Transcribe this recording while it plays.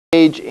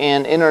page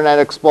in Internet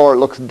Explorer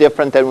looks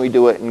different than we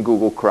do it in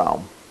Google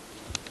Chrome.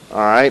 All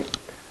right.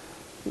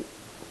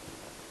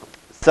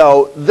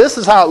 So this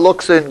is how it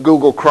looks in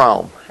Google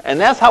Chrome, and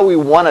that's how we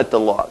want it to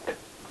look,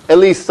 at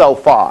least so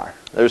far.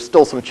 There's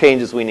still some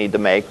changes we need to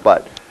make,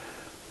 but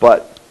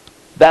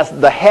that's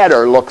the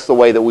header looks the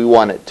way that we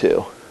want it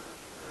to.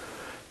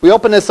 We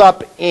open this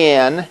up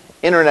in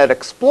Internet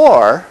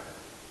Explorer,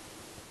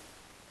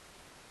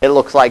 it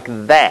looks like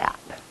that.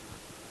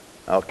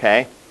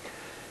 Okay?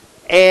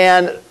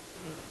 And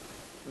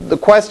the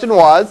question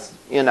was,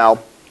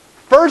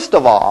 first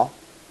of all,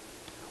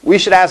 we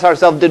should ask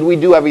ourselves, did we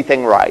do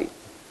everything right?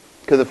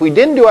 Because if we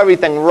didn't do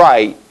everything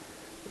right,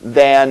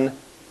 then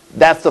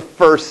that's the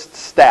first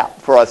step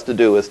for us to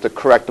do, is to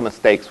correct the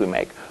mistakes we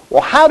make.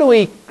 Well, how do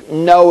we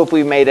know if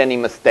we made any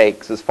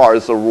mistakes as far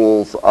as the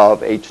rules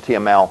of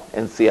HTML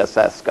and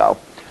CSS go?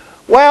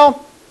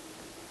 Well,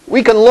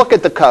 we can look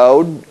at the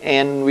code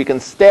and we can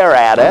stare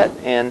at it,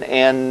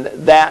 and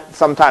that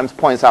sometimes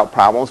points out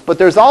problems. But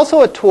there's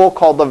also a tool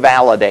called the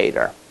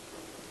validator.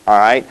 All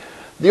right?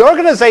 The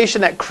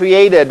organization that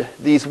created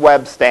these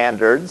web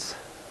standards,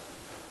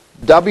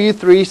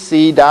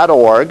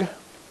 w3c.org.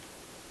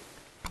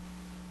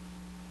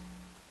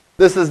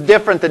 This is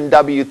different than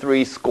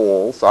W3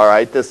 schools. All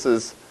right? This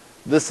is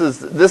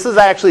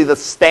actually the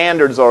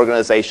standards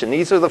organization.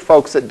 These are the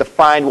folks that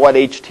define what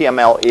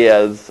HTML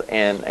is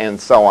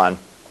and so on.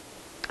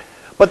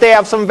 But they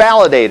have some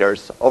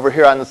validators over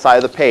here on the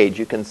side of the page.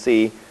 You can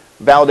see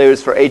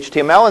validators for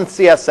HTML and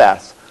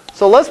CSS.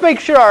 So let's make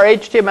sure our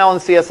HTML and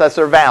CSS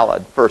are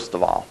valid, first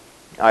of all.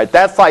 All right,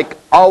 that's like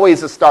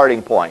always a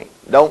starting point.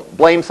 Don't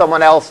blame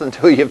someone else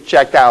until you've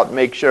checked out and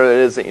make sure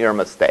it isn't your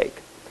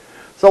mistake.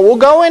 So we'll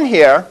go in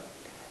here,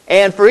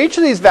 and for each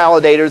of these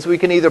validators, we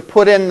can either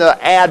put in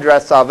the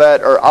address of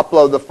it or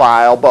upload the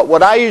file. But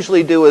what I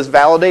usually do is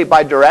validate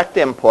by direct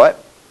input,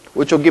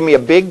 which will give me a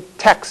big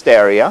text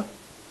area.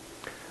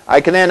 I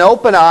can then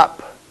open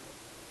up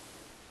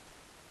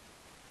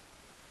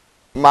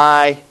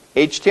my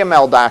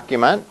HTML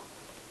document.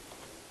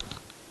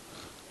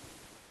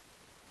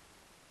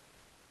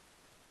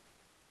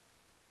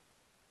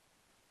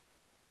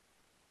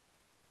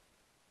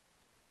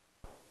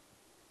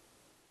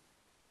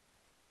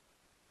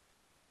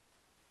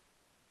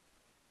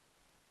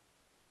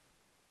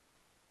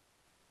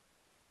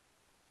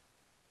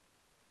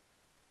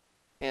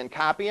 And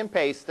copy and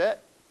paste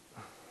it.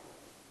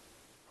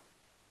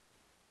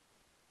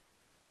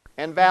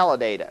 And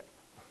validate it.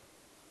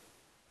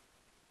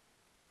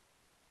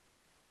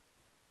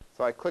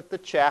 So I click the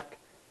check.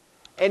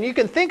 And you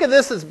can think of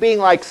this as being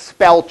like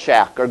spell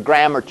check or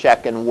grammar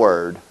check in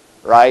Word,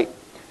 right?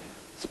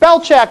 Spell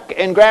check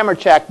and grammar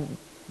check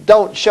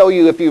don't show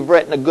you if you've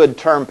written a good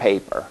term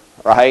paper,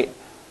 right?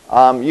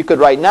 You could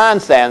write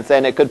nonsense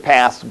and it could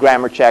pass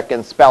grammar check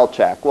and spell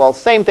check. Well,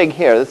 same thing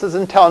here. This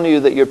isn't telling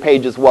you that your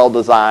page is well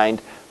designed.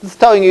 This is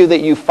telling you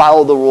that you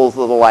follow the rules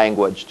of the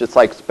language, just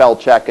like spell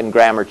check and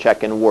grammar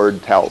check in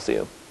Word tells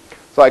you.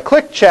 So I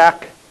click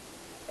check,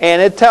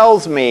 and it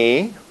tells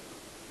me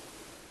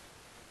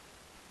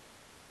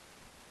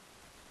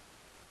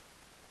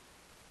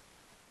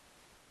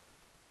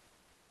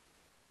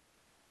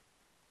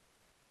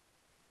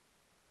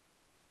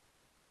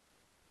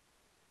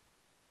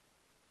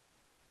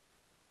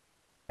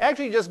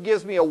actually just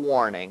gives me a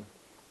warning.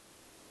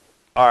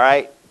 All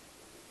right?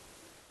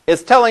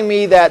 It's telling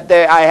me that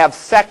I have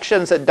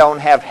sections that don't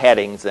have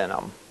headings in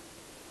them.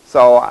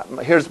 So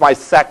here's my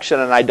section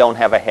and I don't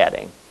have a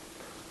heading.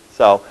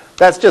 So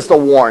that's just a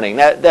warning.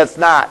 That's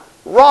not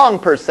wrong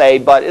per se,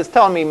 but it's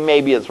telling me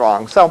maybe it's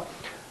wrong. So,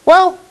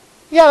 well,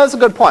 yeah, that's a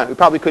good point. We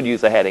probably could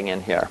use a heading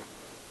in here.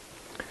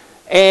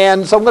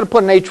 And so I'm going to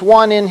put an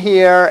H1 in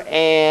here,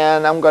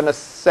 and I'm going to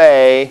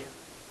say,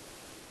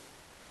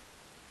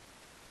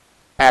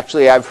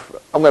 actually, I'm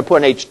going to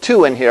put an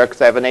H2 in here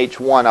because I have an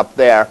H1 up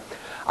there.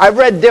 I've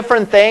read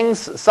different things.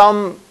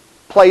 Some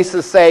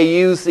places say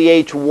use the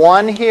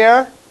H1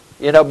 here,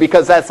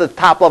 because that's the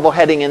top level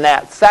heading in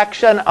that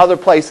section. Other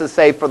places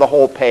say for the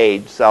whole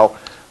page. So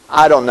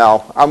I don't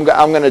know. I'm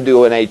going to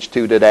do an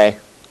H2 today.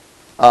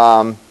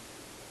 And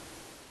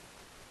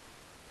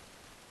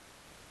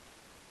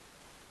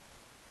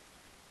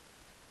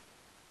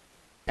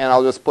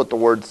I'll just put the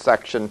word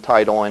section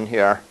title in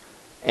here.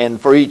 And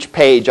for each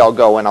page, I'll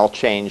go and I'll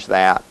change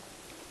that.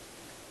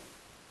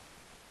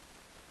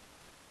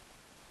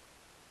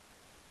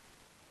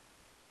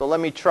 So let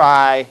me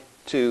try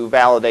to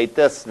validate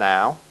this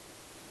now.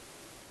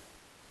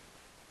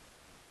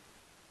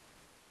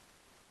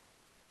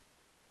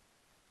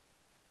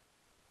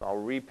 So I'll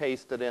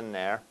repaste it in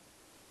there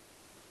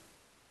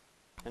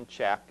and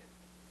check.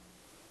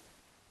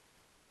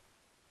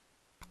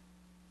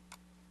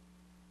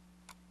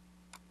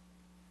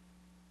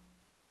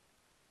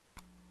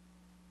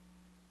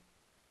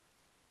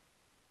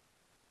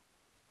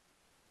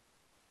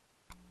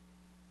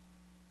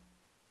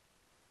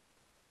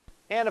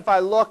 And if I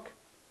look,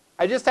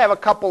 I just have a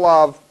couple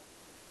of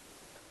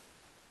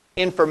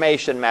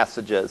information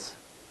messages.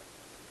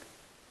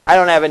 I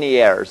don't have any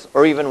errors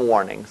or even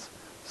warnings.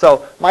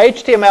 So my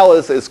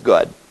HTML is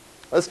good.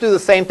 Let's do the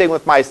same thing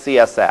with my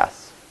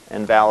CSS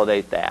and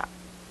validate that.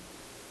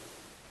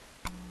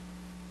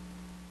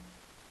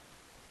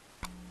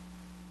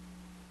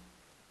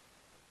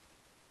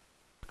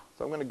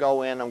 So I'm going to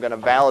go in, I'm going to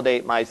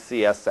validate my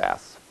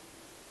CSS.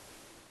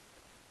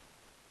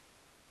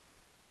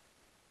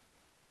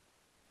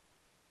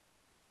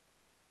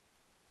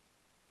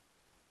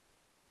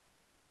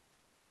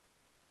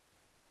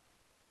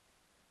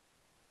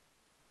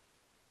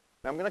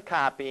 I'm going to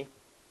copy,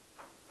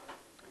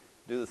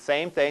 do the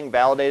same thing,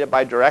 validate it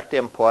by direct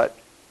input.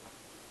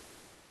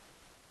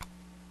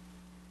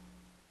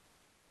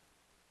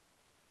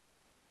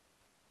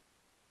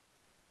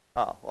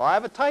 Oh, well, I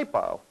have a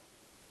typo.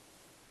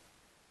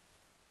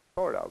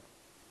 Sort of.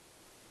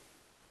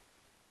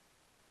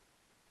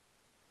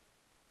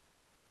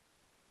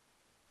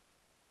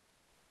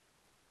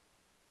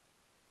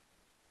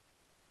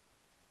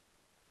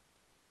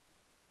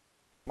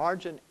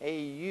 Margin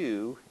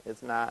AU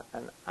is not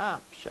an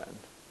option.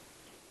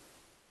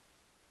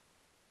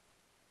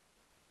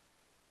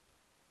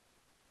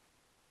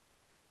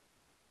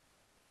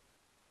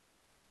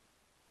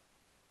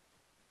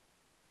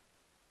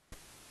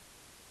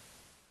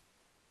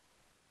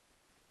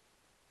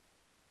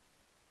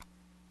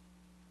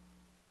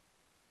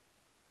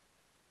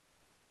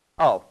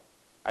 Oh,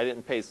 I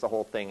didn't paste the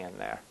whole thing in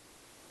there.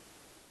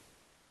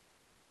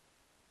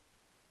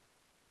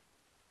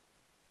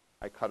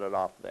 I cut it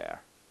off there.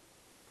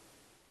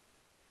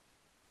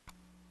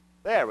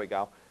 There we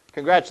go.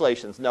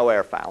 Congratulations, no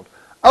error found.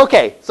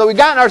 Okay, so we've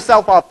gotten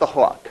ourselves off the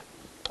hook.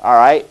 All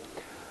right?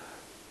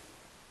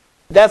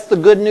 That's the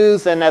good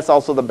news, and that's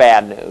also the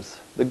bad news.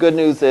 The good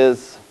news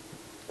is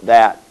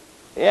that,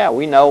 yeah,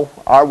 we know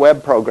our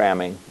web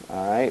programming.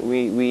 All right?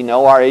 We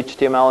know our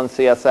HTML and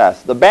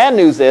CSS. The bad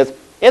news is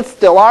it's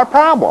still our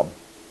problem.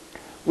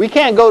 We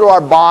can't go to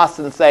our boss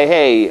and say,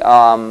 hey,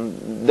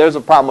 there's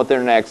a problem with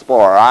Internet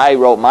Explorer. I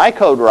wrote my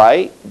code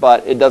right,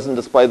 but it doesn't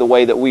display the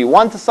way that we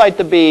want the site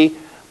to be.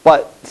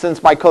 But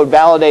since my code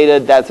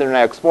validated, that's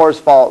Internet Explorer's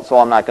fault, so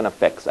I'm not going to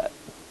fix it.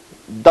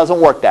 It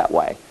doesn't work that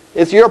way.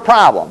 It's your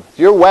problem. It's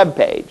your web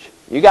page.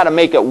 You got to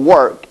make it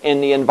work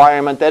in the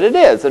environment that it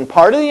is. And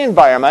part of the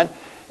environment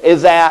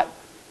is that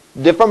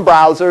different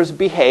browsers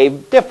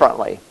behave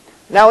differently.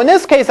 Now, in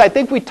this case, I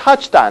think we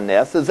touched on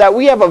this, is that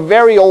we have a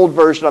very old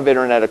version of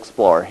Internet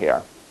Explorer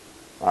here.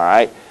 All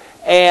right?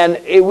 And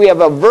we have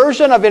a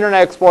version of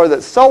Internet Explorer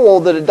that's so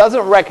old that it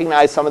doesn't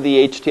recognize some of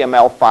the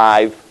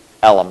HTML5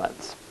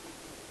 elements.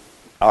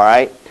 All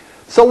right?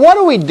 So what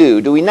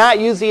do? Do we not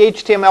use the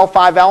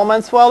HTML5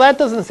 elements? Well, that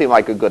doesn't seem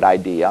like a good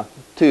idea,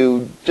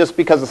 just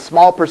because a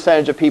small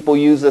percentage of people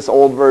use this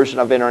old version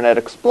of Internet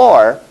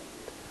Explorer,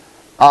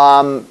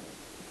 to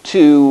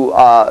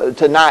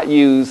not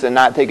use and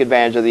not take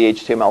advantage of the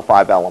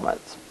HTML5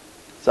 elements.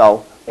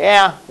 So,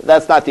 yeah,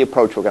 that's not the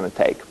approach we're going to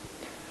take.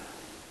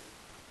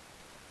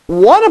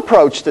 One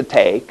approach to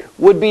take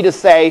would be to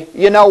say,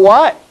 you know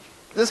what?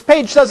 This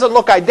page doesn't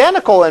look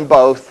identical in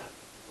both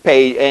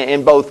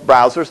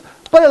browsers,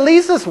 but at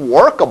least it's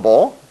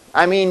workable.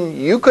 I mean,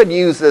 you could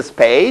use this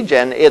page,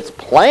 and it's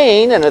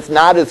plain, and it's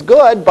not as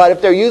good, but if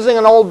they're using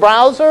an old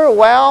browser,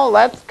 well,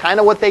 that's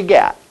kind of what they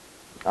get.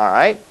 All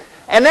right?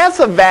 And that's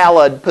a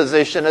valid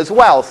position as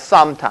well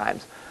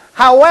sometimes.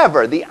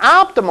 However, the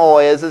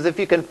optimal is if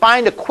you can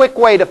find a quick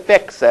way to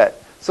fix it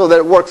so that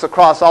it works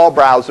across all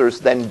browsers,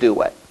 then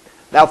do it.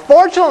 Now,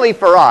 fortunately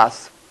for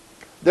us,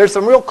 there's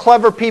some real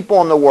clever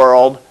people in the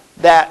world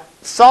that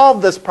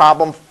solve this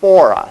problem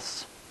for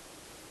us.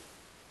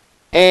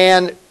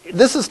 And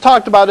this is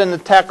talked about in the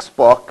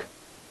textbook.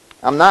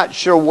 I'm not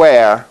sure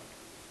where.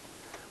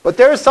 But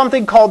there is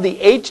something called the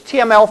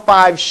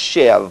HTML5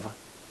 shiv.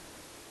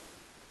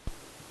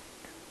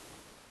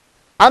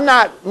 I'm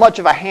not much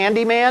of a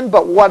handyman,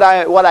 but what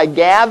I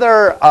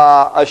gather,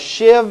 a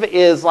shiv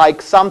is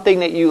like something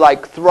that you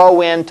like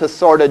throw in to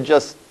sort of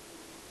just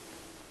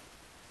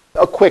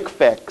a quick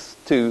fix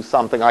to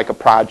something like a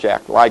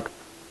project. Like,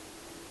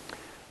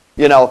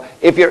 you know,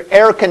 if your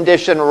air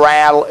conditioner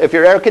rattles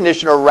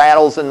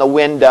in the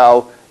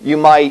window, you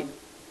might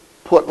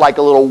put like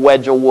a little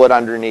wedge of wood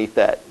underneath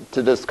it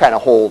to just kind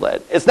of hold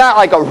it. It's not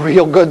like a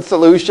real good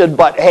solution,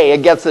 but hey,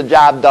 it gets the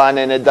job done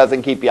and it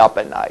doesn't keep you up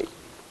at night.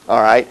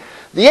 All right?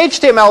 The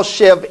HTML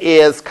shiv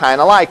is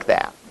kind of like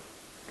that.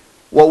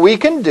 What we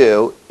can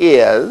do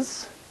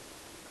is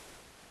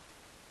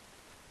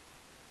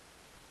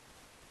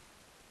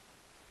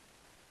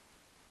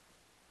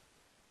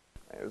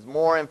there's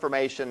more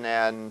information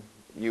than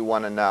you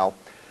want to know.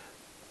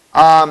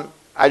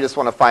 I just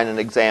want to find an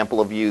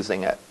example of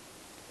using it.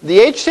 The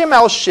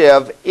HTML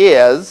shiv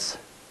is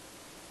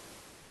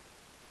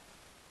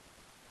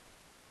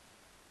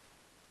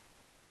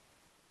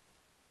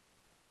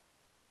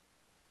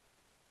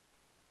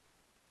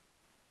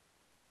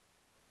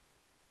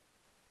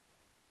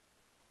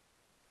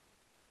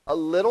a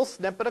little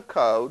snippet of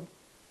code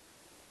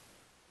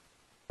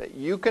that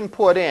you can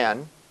put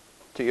in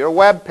to your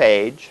web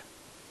page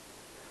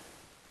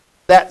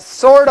that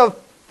sort of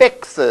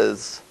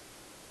fixes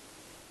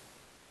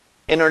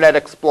Internet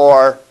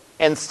Explorer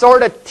and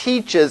sort of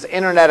teaches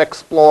Internet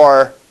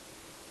Explorer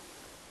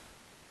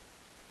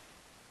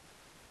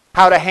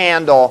how to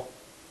handle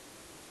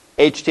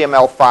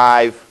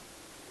HTML5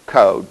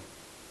 code.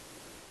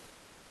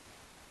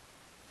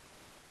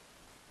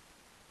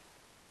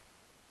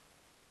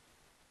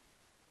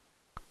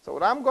 So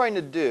what I'm going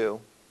to do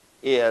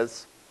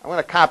is I'm going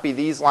to copy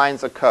these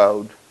lines of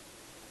code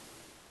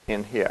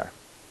in here.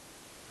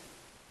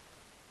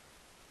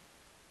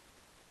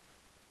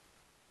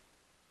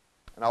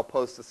 And I'll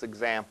post this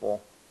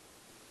example.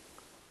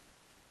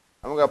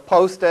 I'm going to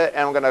post it,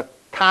 and I'm going to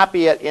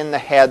copy it in the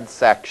head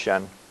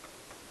section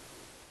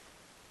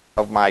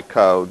of my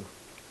code.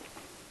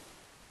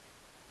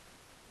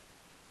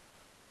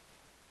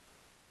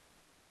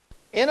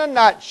 In a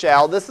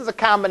nutshell, this is a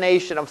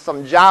combination of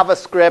some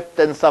JavaScript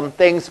and some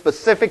things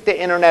specific to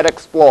Internet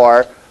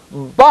Explorer.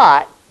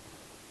 But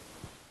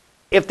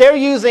if they're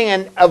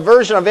using a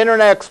version of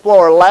Internet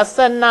Explorer less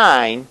than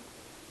 9,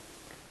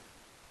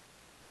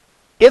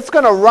 it's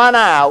going to run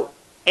out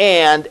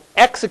and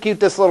execute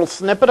this little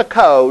snippet of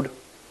code,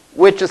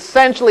 which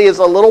essentially is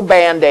a little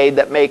Band-Aid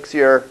that makes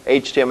your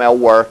HTML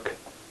work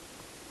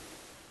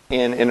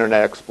in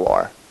Internet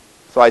Explorer.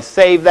 So I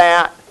save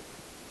that.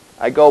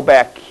 I go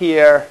back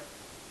here.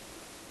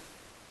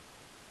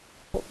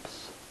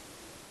 Oops.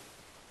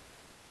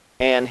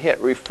 And hit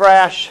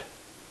refresh.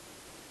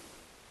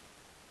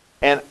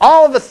 And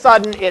all of a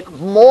sudden, it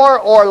more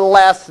or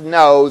less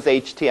knows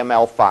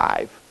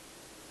HTML5.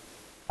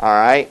 All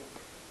right?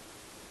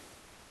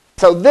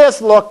 So this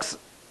doesn't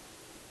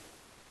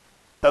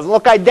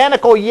look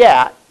identical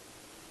yet,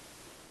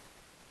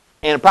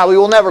 and it probably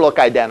will never look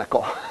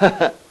identical.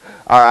 All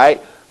right?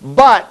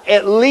 But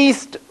at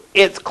least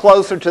it's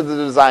closer to the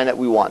design that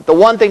we want. The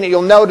one thing that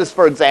you'll notice,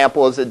 for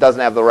example, is it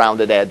doesn't have the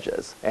rounded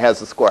edges. It has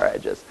the square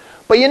edges.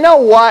 But you know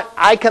what?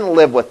 I can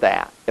live with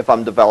that if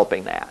I'm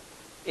developing that.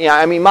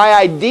 I mean, my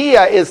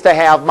idea is to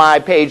have my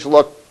page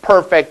look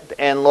perfect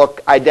and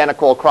look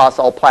identical across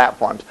all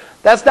platforms.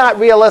 That's not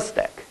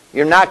realistic.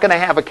 You're not going to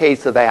have a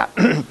case of that.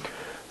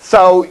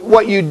 So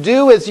what you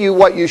do is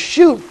what you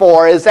shoot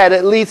for is that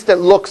at least it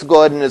looks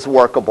good and is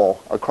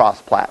workable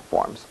across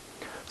platforms.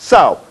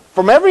 So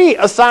from every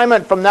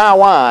assignment from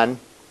now on,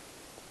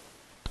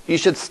 you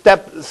should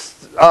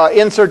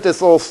insert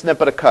this little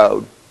snippet of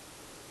code.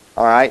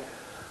 All right?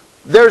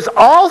 There's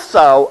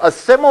also a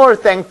similar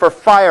thing for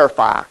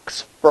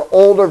Firefox, for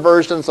older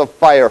versions of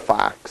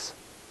Firefox.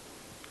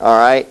 All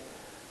right?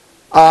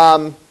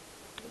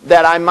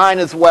 That I might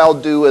as well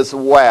do as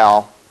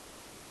well.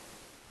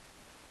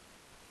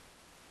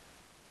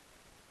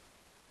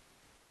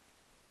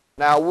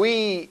 Now,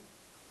 we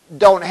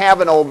don't have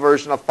an old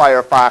version of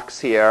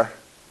Firefox here.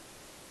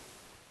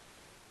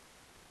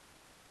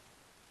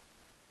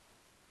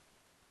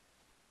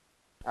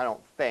 I don't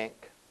think.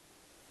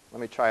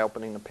 Let me try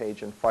opening the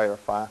page in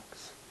Firefox.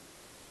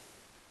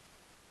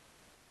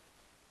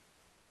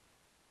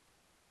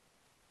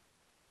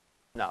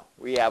 No,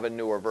 we have a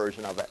newer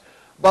version of it.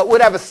 But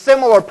would have a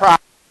similar problem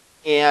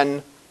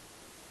in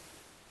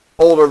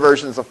older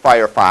versions of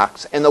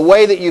Firefox. And the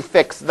way that you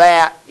fix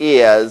that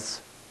is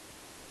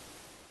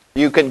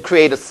you can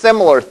create a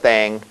similar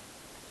thing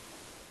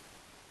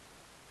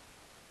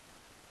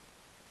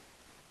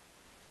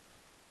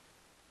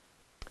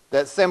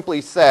that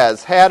simply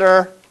says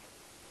header,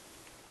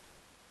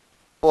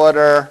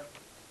 footer,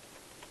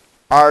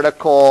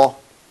 article,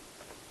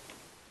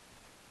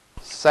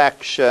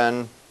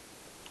 section,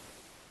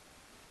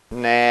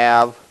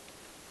 nav,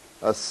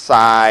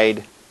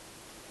 aside,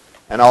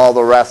 and all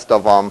the rest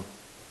of them.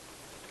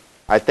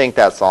 I think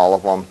that's all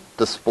of them.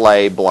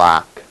 Display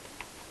block.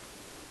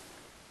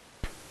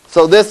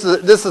 So this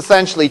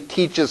essentially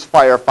teaches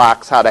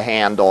Firefox how to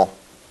handle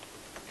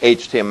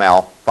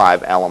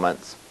HTML5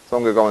 elements. So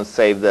I'm going to go and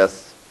save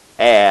this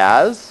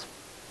as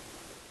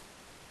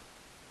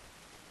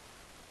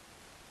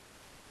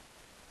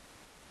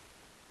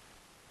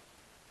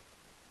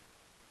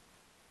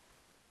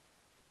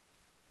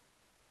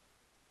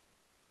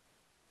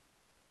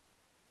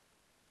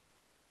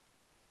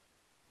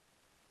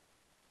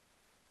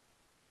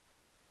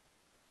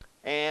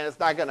and it's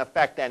not going to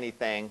affect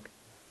anything.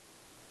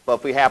 But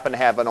if we happen to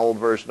have an old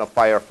version of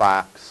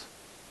Firefox,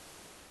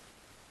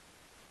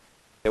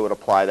 it would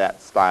apply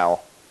that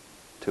style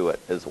to it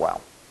as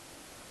well.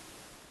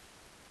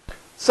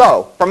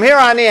 So from here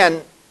on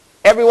in,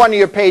 every one of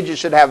your pages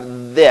should have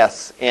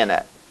this in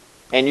it.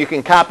 And you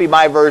can copy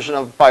my version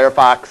of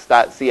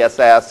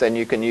Firefox.css and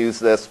you can use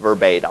this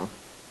verbatim.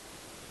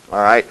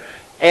 All right?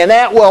 And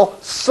that will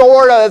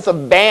sort of, as a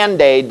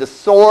Band-Aid to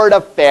sort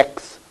of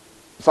fix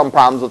some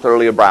problems with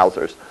earlier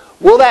browsers.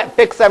 Will that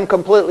fix them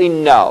completely?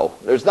 No.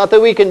 There's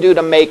nothing we can do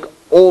to make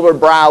older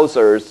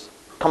browsers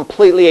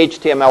completely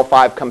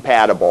HTML5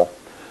 compatible.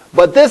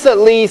 But this at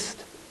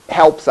least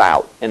helps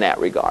out in that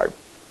regard.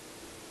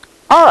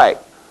 All right.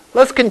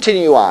 Let's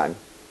continue on.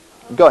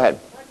 Go ahead.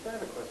 I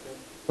have a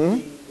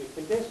question. The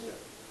condition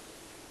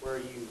where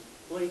you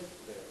place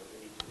the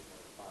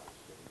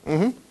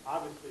HTML5,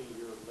 obviously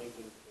you're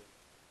linking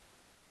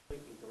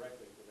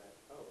directly to that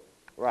code.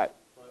 Right.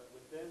 But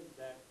within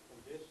that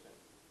condition, is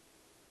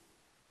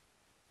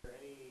there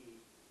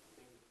anything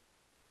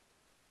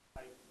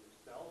type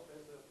yourself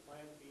as a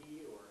plan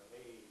B, or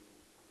hey,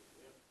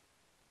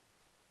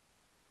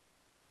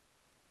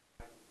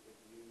 if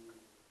you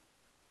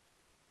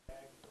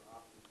tags or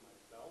options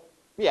myself?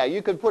 Yeah,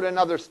 you could put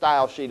another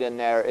style sheet in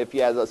there if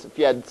you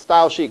had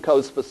style sheet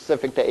code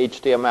specific to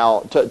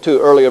HTML, to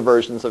earlier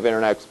versions of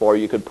Internet Explorer,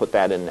 you could put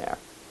that in there.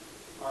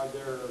 Are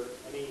there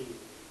any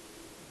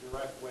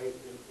direct ways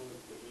to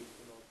influence the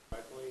HTML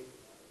directly?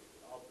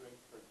 Altering,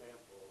 for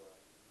example,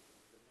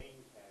 the main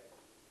tag.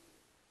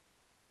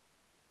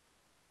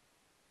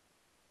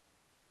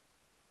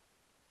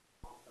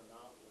 Often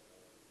out with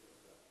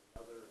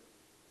another.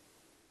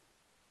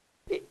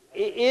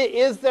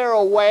 Is there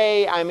a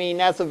way? I mean,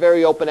 that's a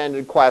very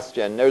open-ended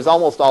question. There's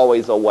almost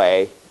always a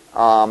way.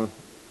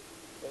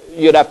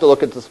 You'd have to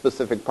look at the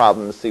specific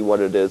problem to see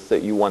what it is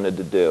that you wanted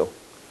to do.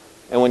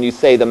 And when you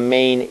say the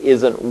main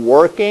isn't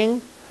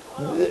working,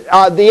 the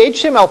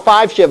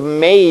HTML5 shift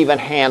may even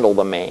handle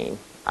the main.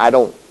 I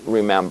don't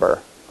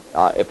remember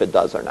if it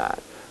does or not.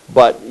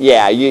 But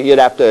yeah, you'd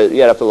have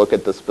to look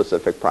at the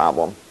specific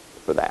problem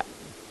for that.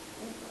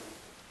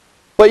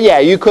 But yeah,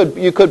 you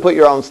could put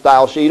your own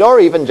style sheet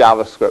or even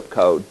JavaScript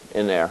code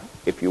in there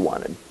if you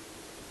wanted.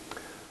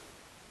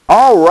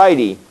 All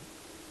righty.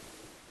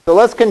 So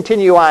let's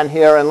continue on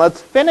here and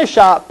let's finish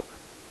up.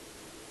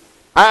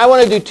 I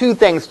want to do two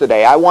things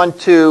today. I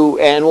want to,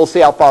 and we'll see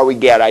how far we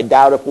get. I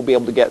doubt if we'll be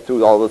able to get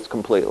through all this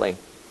completely.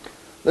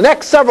 The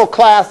next several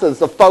classes,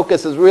 the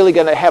focus is really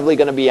heavily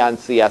going to be on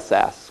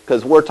CSS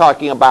because we're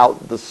talking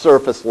about the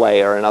surface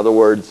layer. In other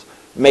words,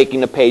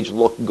 making the page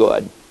look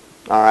good.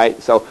 All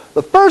right. So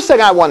the first thing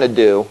I want to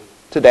do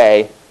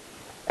today,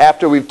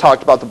 after we've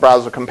talked about the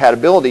browser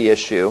compatibility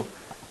issue,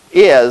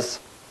 is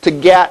to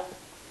get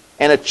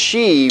and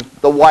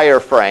achieve the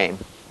wireframe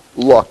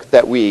look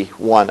that we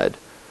wanted.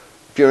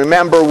 If you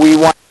remember, we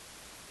want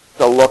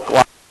to look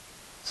like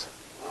this.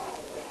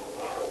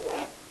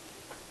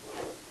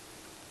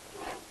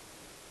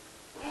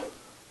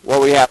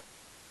 Well, we have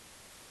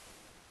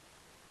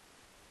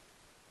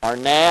our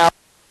nav,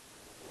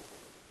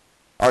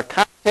 our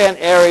content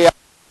area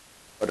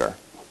footer.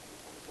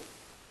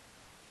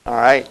 All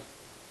right.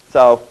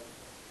 So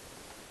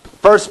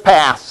first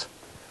pass,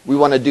 we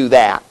want to do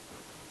that.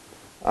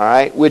 All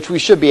right, which we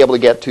should be able to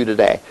get to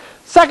today.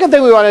 Second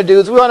thing we want to do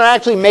is we want to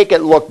actually make it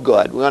look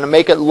good. We want to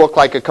make it look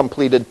like a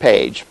completed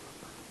page.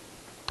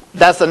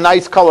 That's a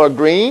nice color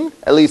green,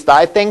 at least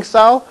I think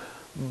so.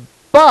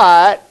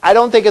 But I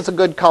don't think it's a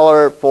good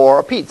color for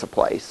a pizza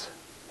place.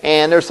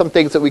 And there's some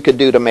things that we could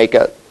do to make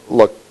it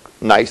look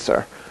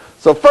nicer.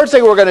 So first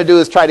thing we're going to do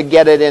is try to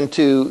get it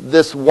into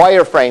this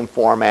wireframe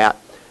format.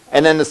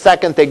 And then the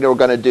second thing that we're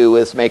going to do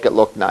is make it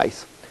look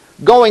nice.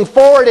 Going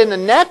forward in the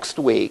next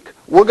week,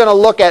 we're going to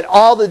look at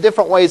all the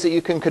different ways that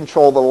you can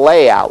control the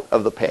layout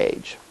of the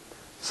page.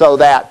 So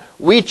that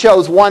we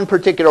chose one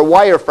particular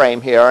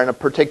wireframe here and a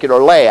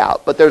particular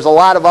layout, but there's a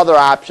lot of other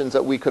options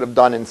that we could have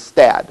done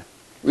instead.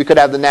 We could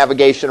have the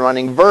navigation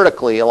running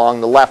vertically along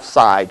the left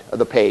side of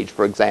the page,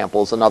 for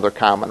example, is another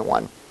common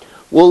one.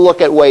 We'll look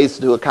at ways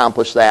to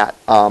accomplish that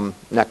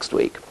next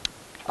week.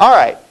 All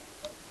right.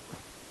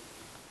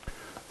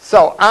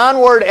 So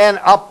onward and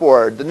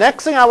upward. The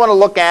next thing I want to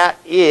look at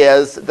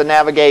is the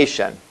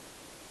navigation.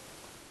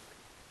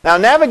 Now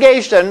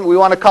navigation, we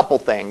want a couple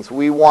things.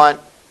 We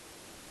want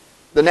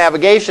the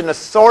navigation to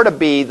sort of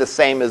be the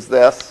same as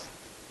this.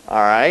 All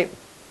right.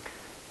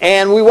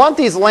 And we want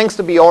these links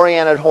to be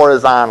oriented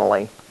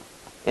horizontally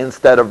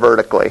instead of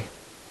vertically.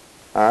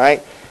 All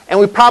right.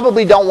 And we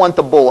probably don't want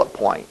the bullet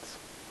points.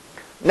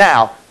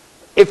 Now,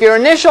 if your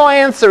initial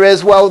answer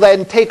is, well,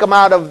 then take them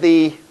out of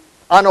the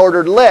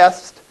unordered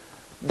list,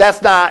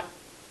 that's not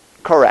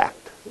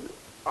correct.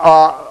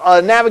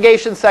 A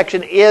navigation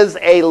section is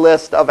a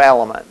list of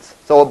elements,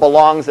 so it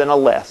belongs in a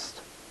list.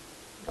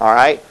 All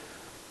right?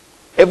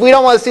 If we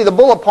don't want to see the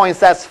bullet points,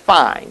 that's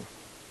fine.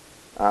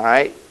 All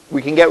right?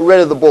 We can get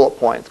rid of the bullet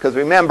points, because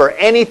remember,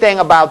 anything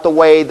about the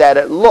way that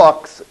it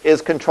looks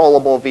is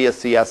controllable via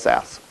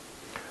CSS.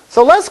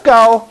 So let's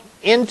go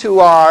into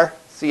our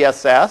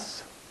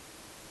CSS.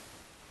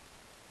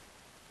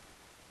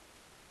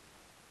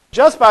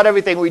 Just about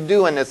everything we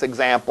do in this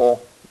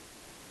example,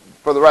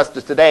 for the rest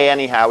of today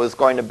anyhow, is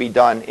going to be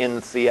done in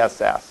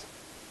CSS.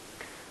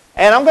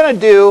 And I'm going to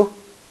do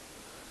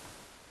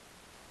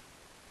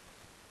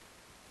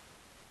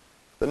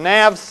the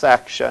nav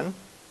section.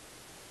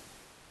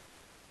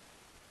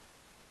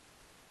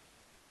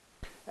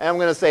 And I'm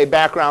going to say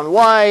background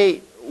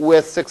white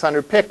with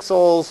 600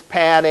 pixels,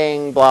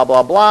 padding, blah,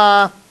 blah,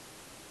 blah. I'm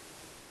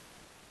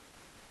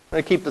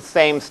going to keep the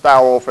same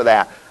style rule for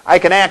that. I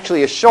can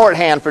actually, a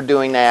shorthand for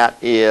doing that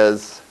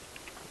is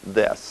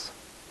this.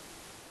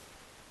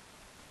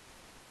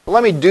 So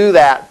let me do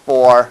that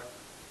for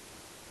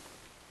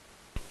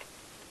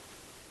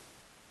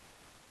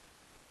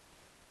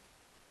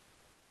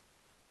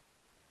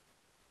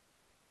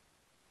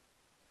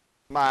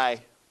my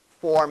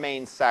 4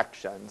 main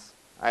sections.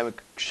 I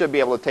should be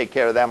able to take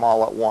care of them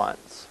all at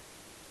once.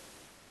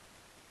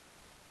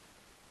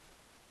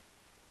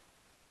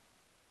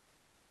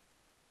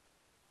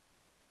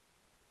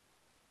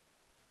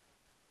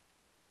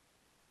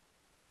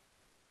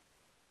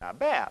 Not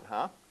bad,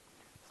 huh?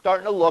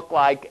 Starting to look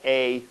like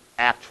a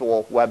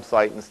actual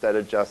website instead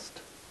of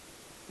just,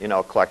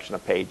 a collection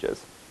of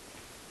pages.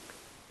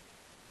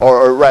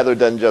 Or rather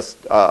than just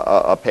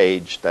a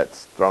page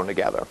that's thrown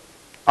together.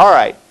 All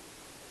right.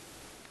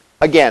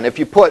 Again, if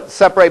you put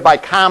separate by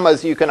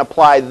commas, you can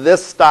apply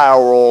this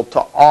style rule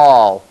to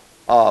all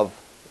of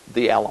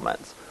the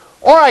elements.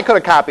 Or I could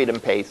have copied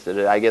and pasted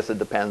it. I guess it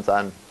depends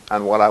on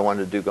what I want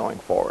to do going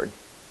forward.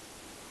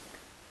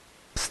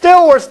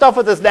 Still, we're stuff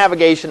with this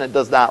navigation that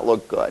does not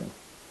look good.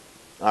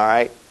 All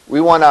right? We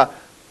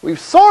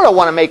sort of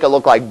want to make it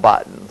look like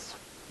buttons,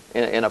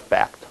 in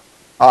effect.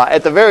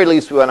 At the very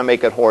least, we want to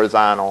make it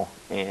horizontal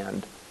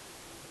and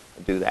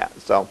do that.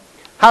 So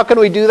how can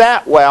we do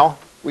that? Well,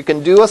 we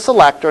can do a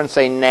selector and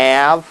say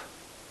nav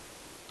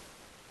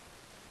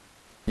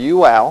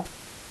UL.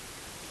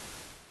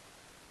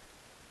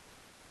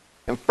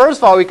 And first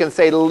of all, we can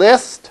say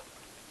list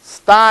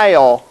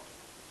style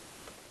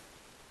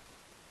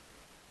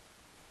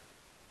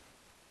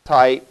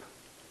type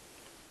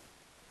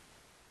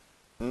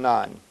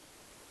none.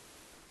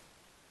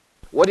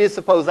 What do you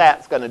suppose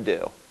that's going to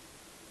do?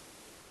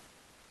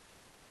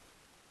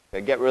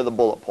 Okay, get rid of the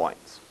bullet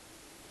points.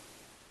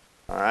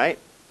 All right?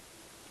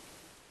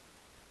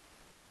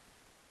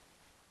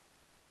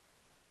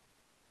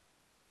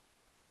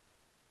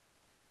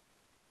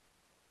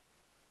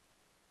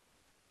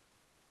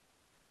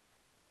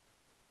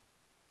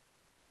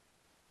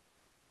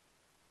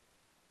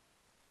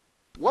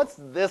 What's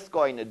this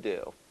going to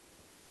do?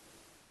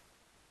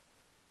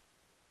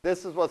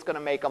 This is what's going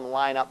to make them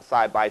line up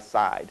side by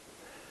side.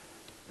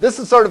 This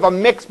is sort of a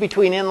mix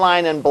between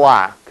inline and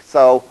block.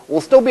 So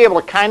we'll still be able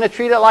to kind of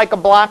treat it like a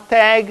block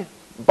tag,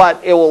 but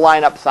it will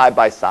line up side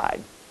by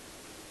side.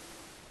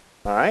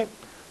 All right?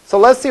 So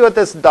let's see what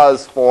this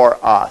does for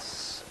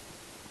us.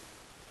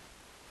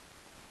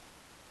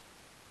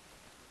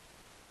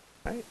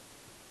 Right?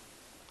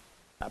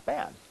 Not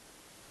bad.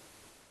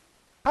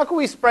 How can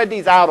we spread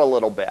these out a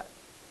little bit?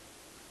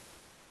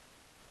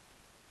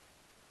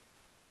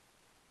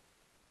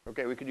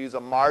 Okay, we could use a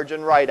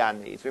margin right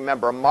on these.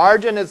 Remember, a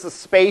margin is the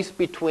space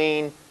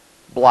between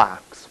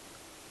blocks.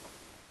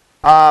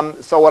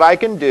 So what I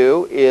can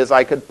do is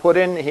I could put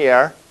in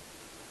here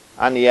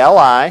on the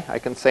LI, I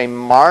can say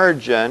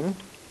margin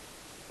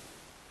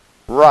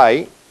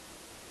right,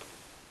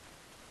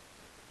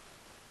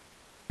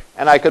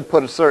 and I could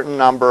put a certain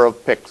number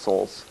of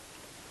pixels,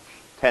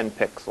 10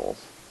 pixels,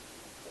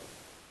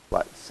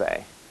 let's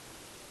say.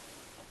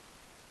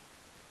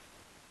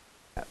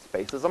 That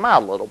spaces them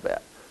out a little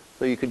bit.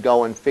 So you could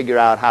go and figure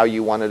out how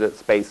you wanted it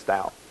spaced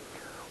out.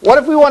 What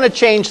if we want to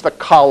change the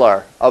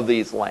color of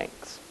these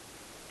links?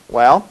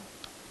 Well,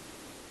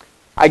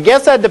 I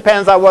guess that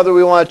depends on whether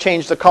we want to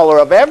change the color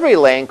of every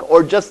link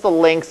or just the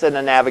links in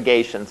the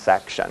navigation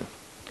section.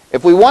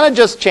 If we want to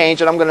just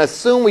change, and I'm going to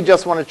assume we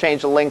just want to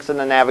change the links in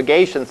the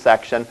navigation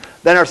section,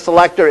 then our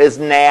selector is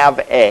nav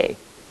A.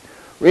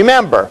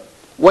 Remember,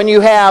 when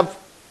you have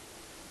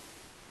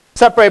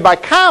separated by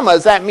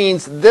commas, that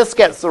means this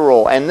gets the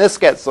rule, and this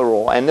gets the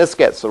rule, and this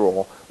gets the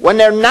rule. When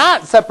they're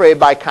not separated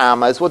by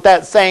commas, what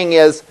that's saying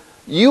is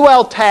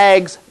UL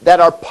tags that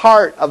are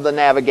part of the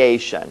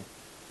navigation.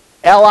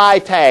 LI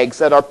tags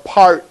that are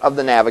part of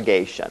the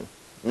navigation.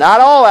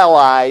 Not all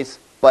LIs,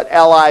 but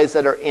LIs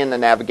that are in the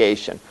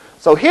navigation.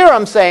 So here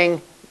I'm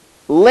saying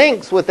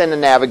links within the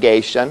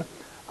navigation.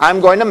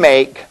 I'm going to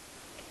make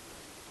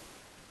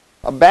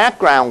a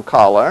background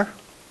color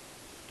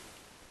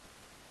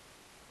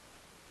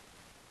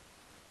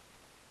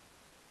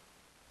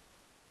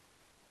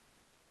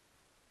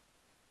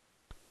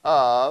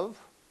of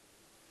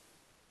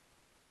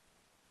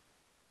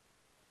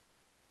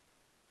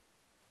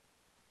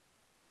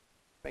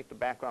make the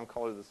background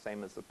color the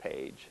same as the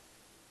page.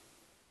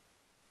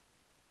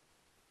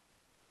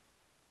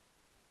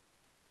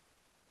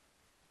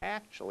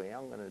 Actually,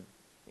 I'm going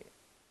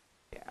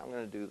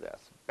to do this.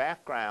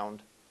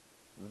 Background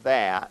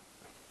that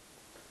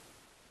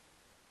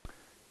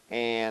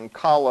and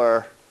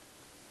color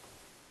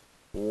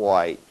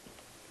white.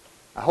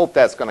 I hope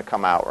that's going to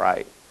come out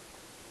right.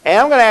 And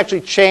I'm going to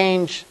actually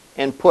change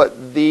and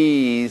put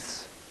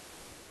these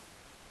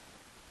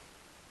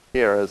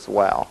here as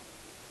well.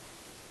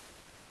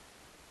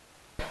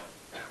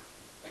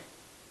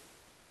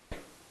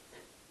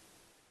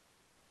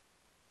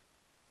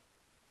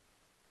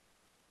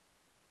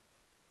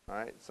 All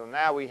right, so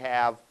now we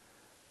have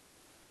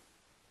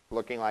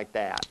looking like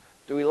that.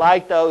 Do we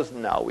like those?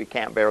 No, we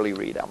can't barely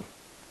read them.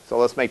 So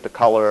let's make the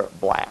color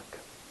black.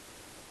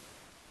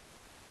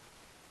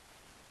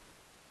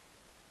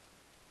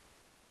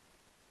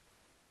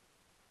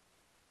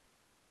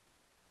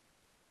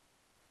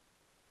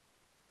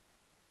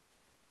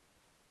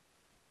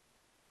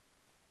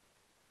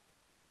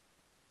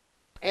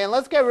 And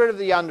let's get rid of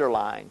the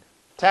underline.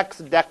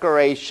 Text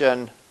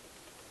decoration,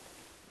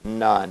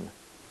 none.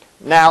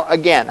 Now,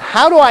 again,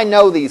 how do I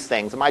know these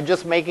things? Am I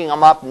just making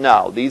them up?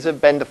 No. These have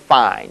been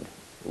defined.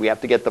 We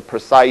have to get the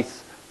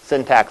precise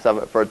syntax of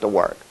it for it to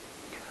work.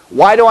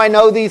 Why do I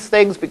know these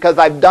things? Because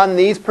I've done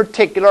these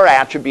particular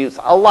attributes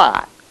a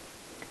lot.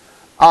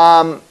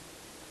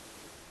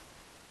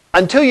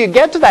 Until you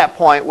get to that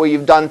point where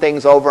you've done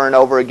things over and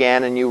over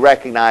again and you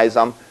recognize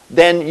them,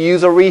 then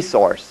use a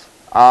resource.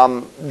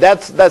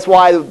 That's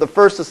why the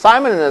first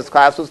assignment in this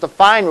class was to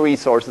find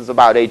resources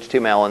about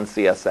HTML and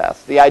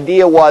CSS. The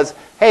idea was,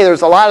 hey,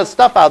 there's a lot of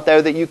stuff out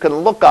there that you can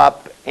look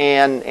up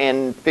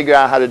and figure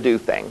out how to do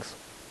things.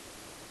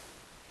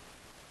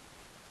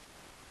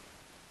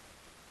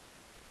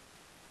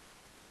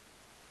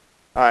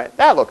 All right,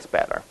 that looks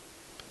better.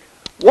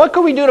 What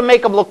could we do to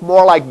make them look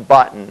more like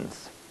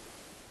buttons?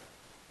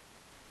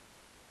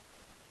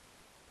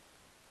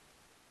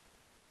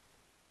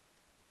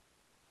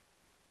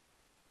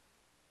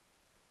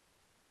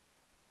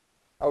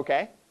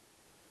 Okay.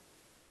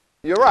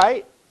 You're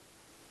right.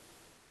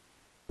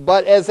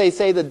 But as they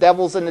say, the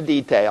devil's in the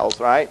details,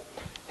 right?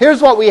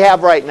 Here's what we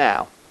have right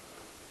now.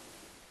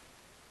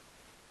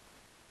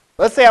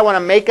 Let's say I want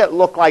to make it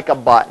look like a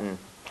button.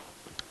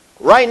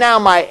 Right now,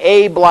 my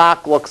A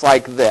block looks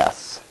like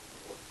this.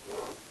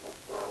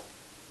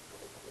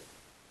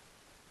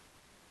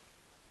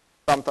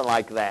 Something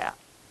like that.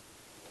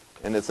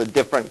 And it's a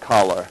different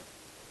color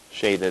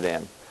shaded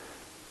in.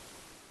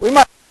 We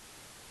might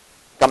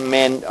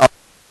amend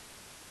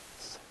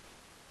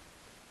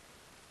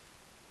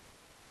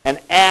and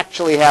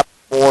actually have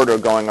a border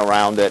going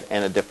around it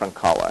in a different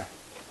color.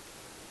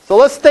 So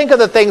let's think of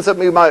the things that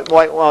we might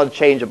want to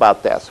change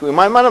about this. We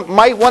might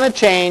want to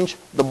change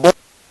the border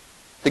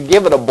to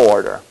give it a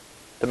border,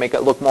 to make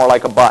it look more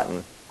like a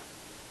button.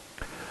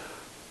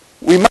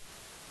 We might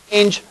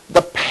change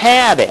the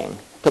padding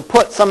to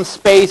put some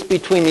space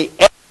between the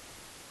edge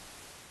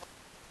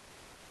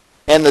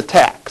and the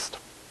text.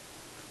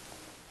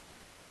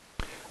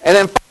 And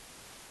then,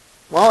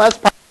 well, that's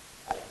probably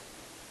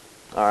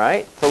all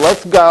right. So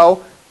let's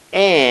go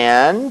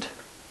and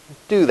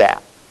do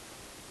that.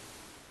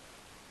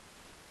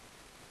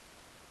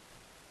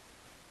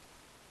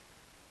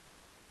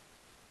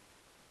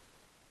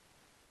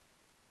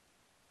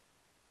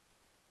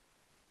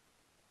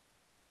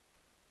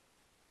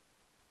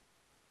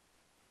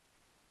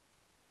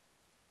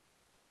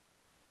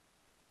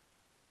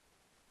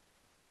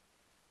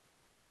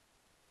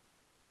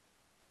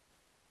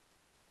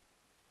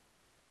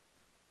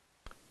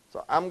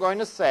 So I'm going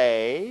to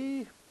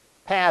say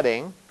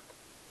padding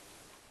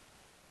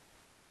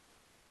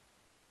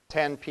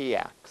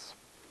 10px.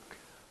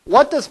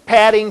 What does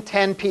padding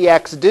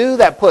 10px do?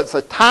 That puts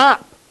the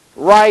top,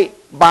 right,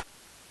 bottom,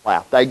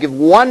 left. I give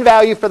one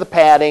value for the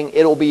padding.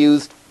 It will be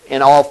used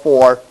in all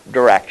four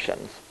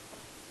directions.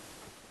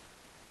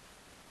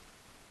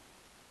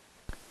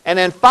 And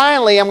then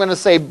finally, I'm going to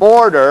say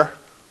border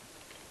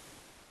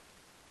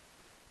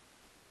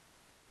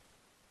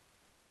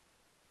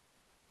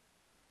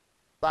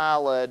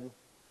solid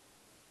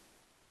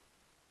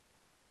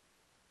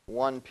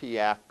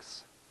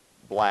 1px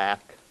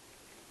black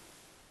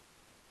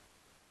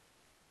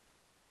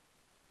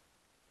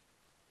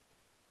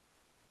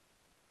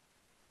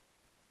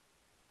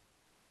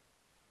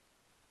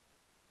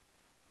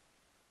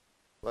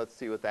let's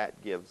see what that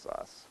gives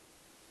us.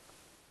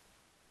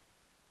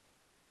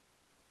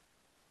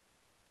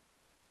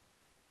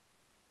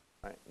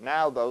 All right,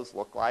 now those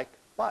look like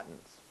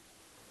buttons.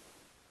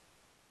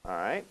 All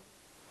right.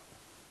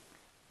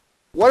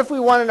 What if we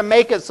wanted to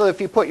make it so if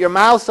you put your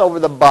mouse over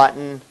the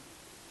button,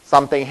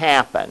 something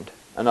happened?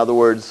 In other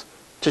words,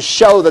 to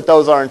show that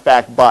those are in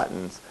fact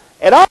buttons.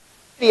 It ought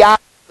to be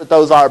obvious that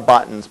those are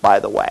buttons, by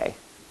the way.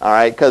 All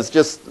right, because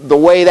just the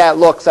way that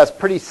looks, that's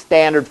pretty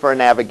standard for a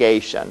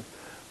navigation.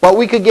 But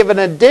we could give an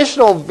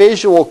additional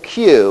visual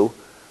cue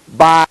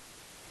by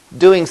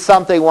doing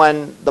something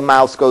when the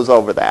mouse goes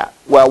over that.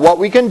 Well, what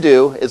we can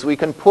do is we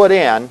can put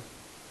in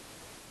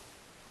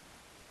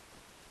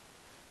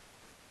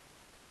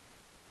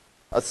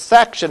a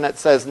section that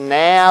says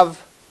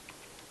nav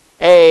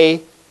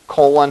a :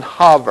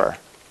 hover.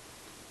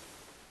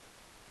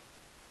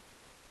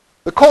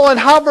 The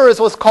 :hover is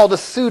what's called a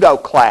pseudo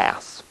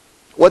class.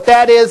 What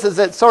that is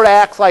it sort of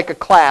acts like a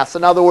class.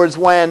 In other words,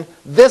 when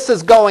this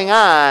is going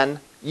on,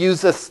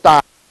 use this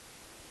style.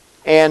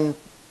 And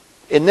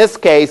in this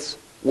case,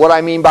 what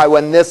I mean by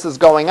when this is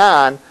going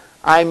on,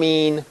 I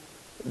mean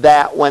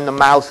that when the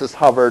mouse is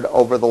hovered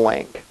over the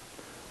link.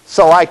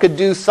 So I could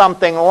do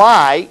something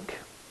like,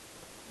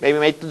 maybe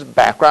make the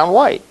background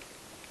white.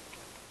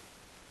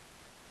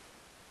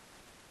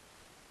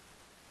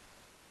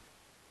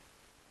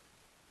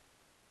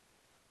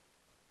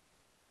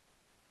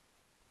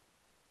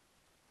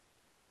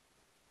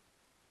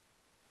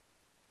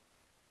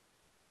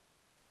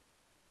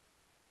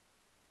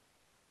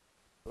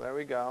 There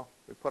we go.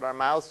 We put our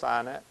mouse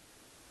on it.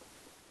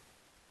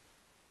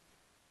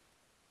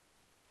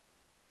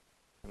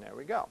 And there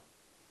we go.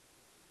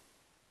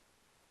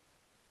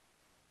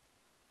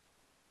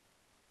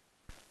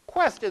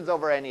 Questions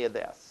over any of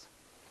this?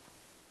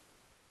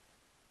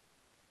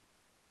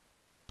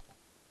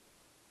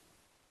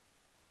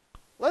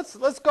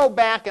 Let's go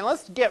back and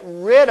let's get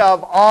rid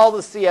of all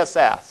the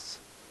CSS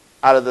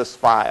out of this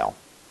file.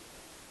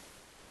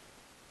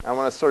 I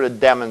want to sort of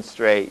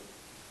demonstrate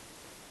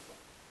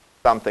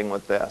something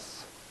with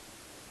this.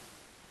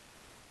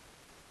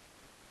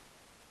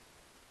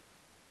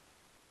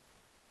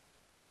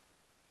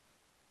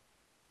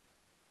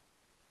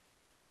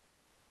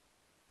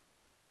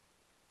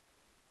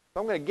 So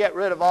I'm going to get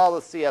rid of all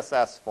the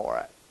CSS for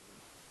it.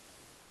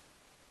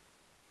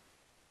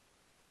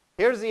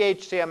 Here's the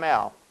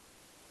HTML.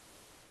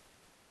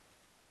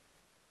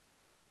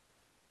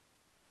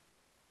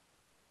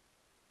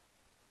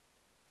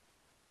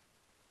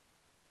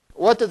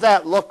 What does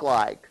that look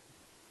like?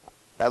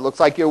 That looks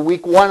like your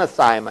week 1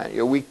 assignment,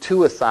 your week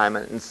 2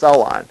 assignment, and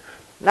so on.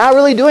 Not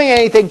really doing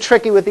anything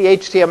tricky with the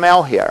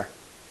HTML here.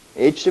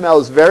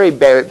 HTML is very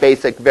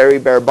basic, very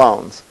bare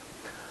bones.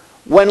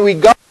 When we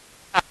go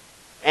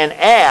and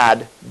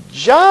add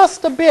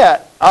just a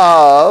bit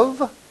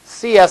of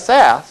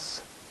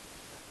CSS,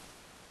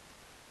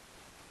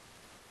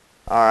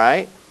 all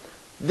right,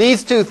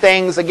 these two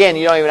things, again,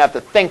 you don't even have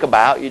to think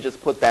about. You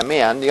just put them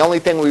in. The only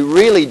thing we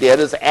really did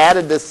is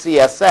added this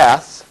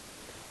CSS,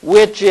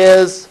 which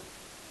is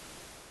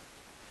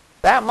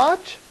that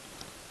much?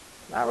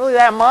 Not really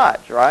that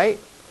much, right?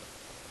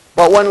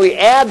 But when we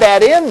add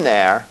that in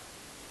there,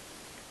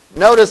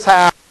 notice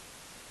how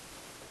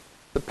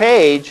the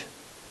page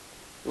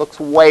looks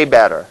way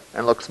better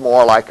and looks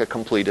more like a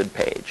completed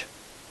page.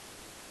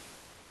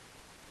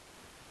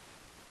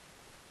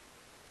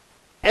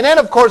 And then,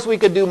 of course, we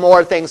could do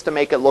more things to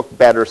make it look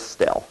better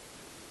still.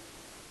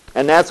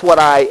 And that's what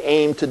I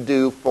aim to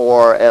do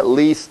for at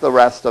least the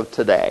rest of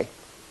today.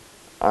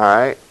 All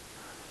right?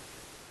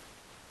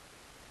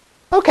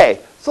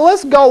 Okay, so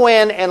let's go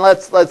in and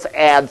let's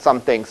add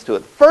some things to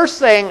it. First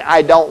thing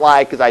I don't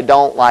like is I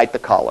don't like the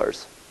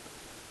colors.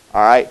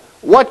 All right?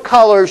 What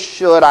colors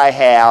should I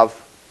have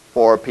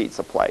for a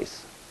pizza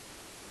place?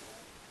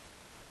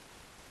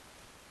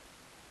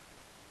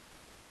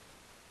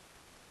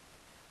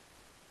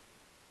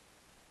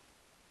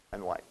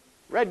 And white.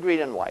 Red,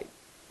 green, and white.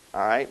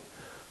 All right?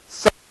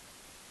 So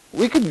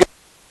we could go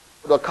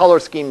to the color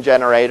scheme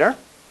generator.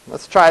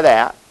 Let's try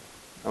that.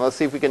 And let's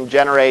see if we can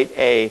generate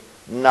a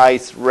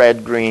nice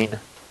red, green.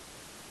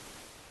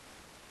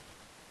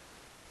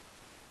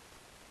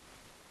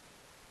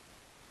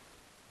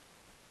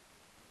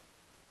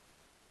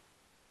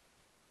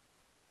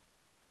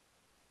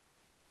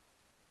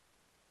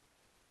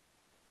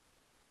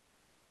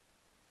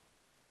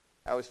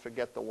 I always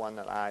forget the one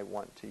that I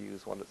want to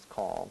use, what it's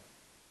called.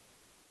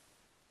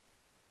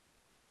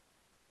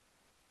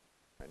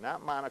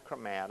 Not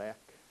monochromatic,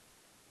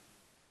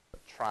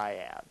 but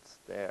triads.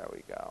 There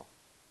we go.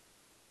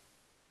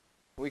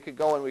 We could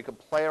go and we could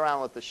play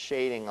around with the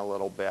shading a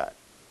little bit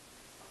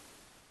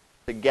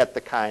to get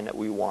the kind that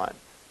we want.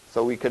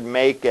 So we could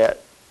make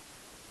it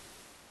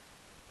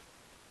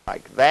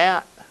like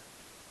that.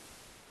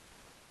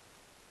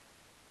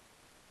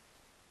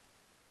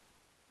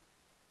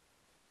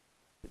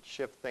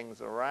 Shift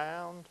things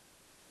around.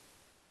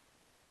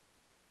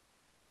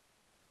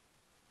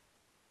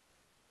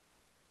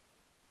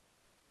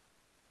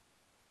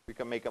 We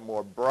can make it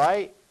more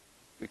bright.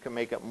 We can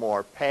make it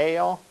more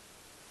pale.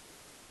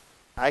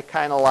 I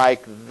kind of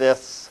like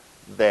this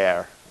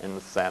there in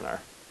the center.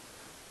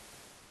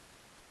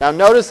 Now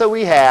notice that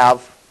we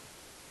have,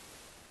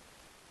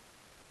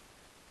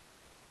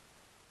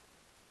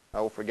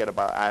 oh, forget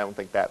about it. I don't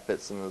think that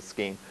fits into the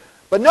scheme.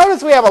 But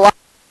notice we have a lot.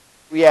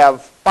 We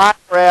have 5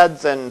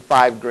 reds and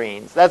 5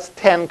 greens. That's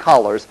 10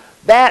 colors.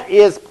 That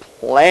is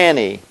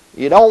plenty.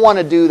 You don't want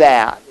to do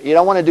that. You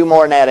don't want to do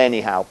more than that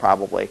anyhow,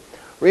 probably.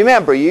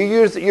 Remember,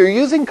 you're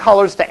using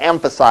colors to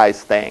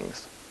emphasize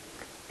things.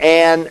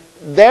 And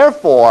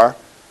therefore,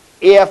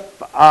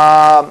 if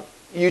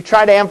you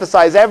try to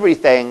emphasize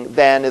everything,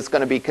 then it's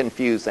going to be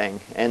confusing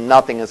and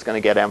nothing is going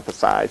to get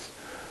emphasized.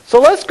 So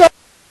let's go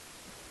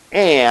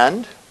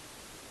and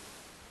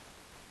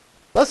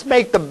let's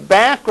make the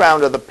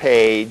background of the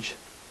page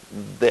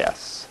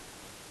this.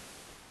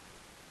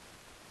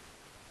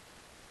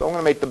 So I'm going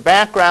to make the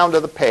background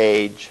of the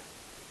page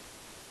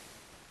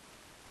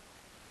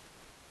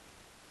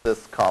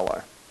this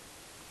color.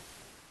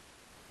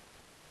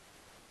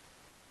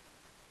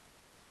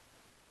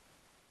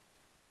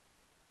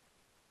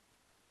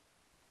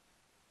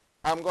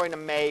 I'm going to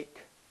make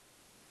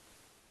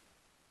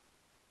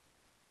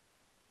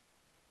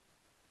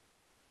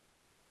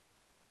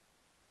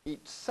each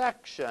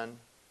section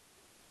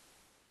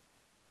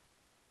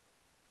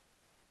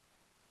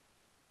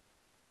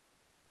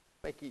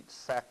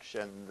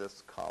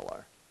this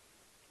color.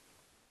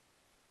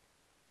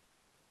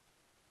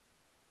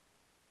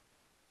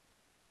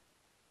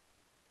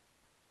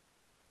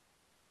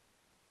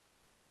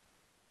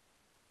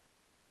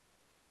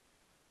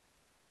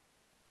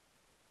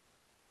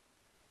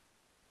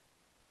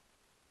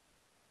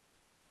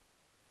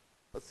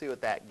 Let's see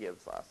what that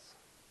gives us.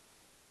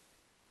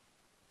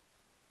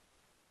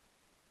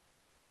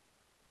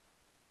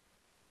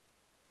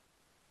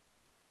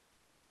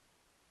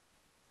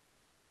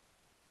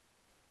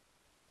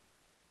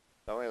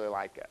 Don't really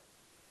like it.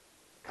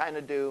 Kind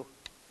of do.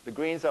 The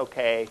green's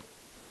okay.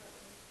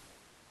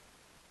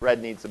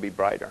 Red needs to be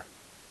brighter.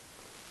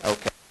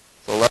 Okay.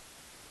 So let's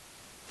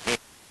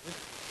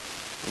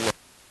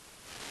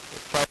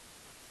try.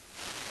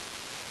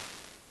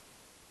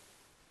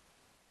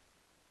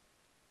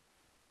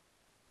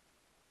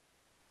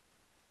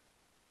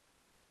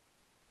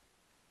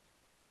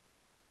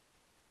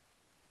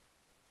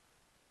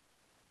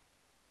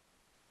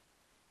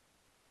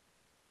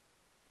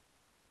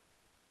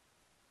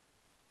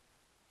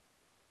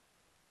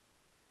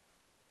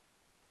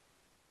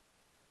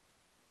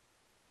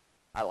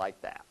 I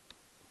like that.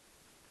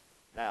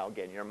 Now,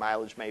 again, your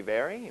mileage may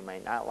vary. You may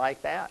not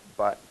like that,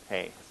 but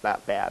hey, it's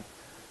not bad.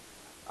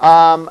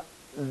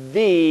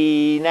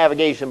 The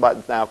navigation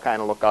buttons now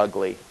kind of look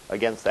ugly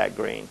against that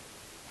green.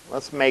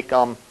 Let's make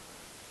them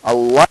a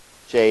light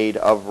shade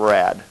of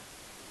red.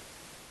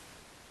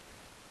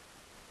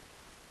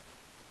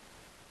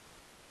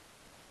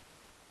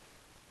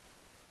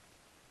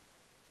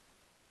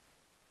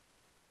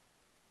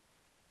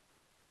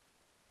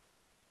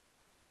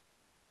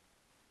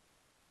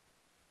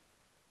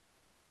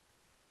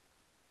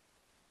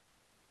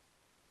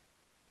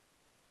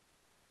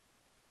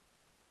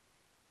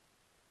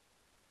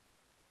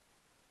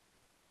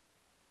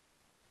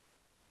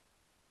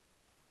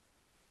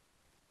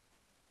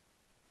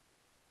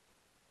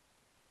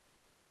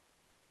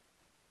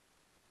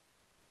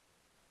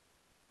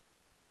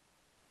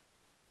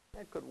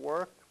 That could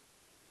work.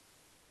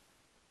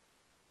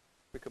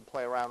 We could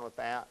play around with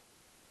that.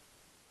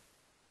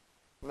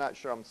 I'm not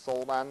sure I'm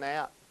sold on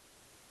that.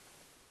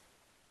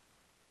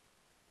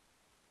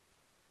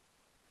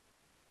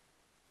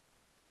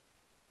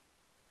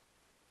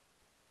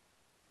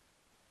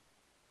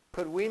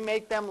 Could we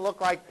make them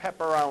look like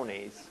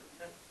pepperonis?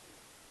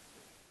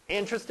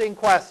 Interesting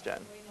question.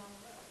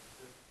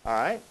 All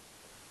right.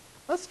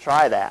 Let's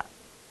try that.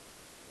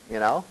 You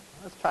know,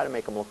 let's try to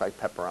make them look like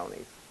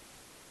pepperonis.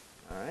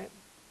 All right.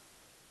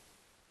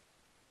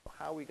 So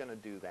how are we going to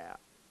do that?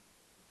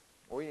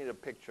 Well, we need a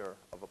picture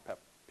of a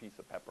piece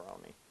of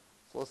pepperoni.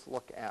 So let's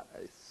look at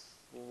a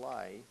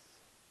slice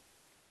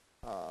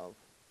of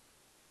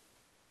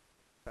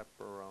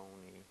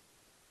pepperoni.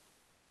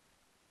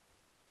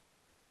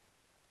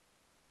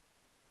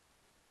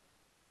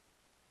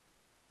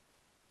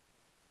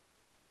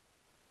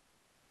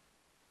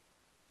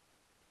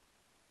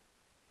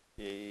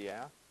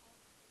 Yeah.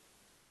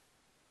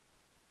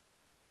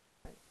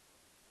 Right.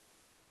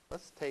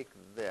 Let's take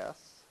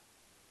this.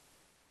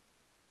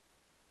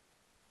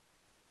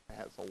 It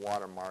has a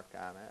watermark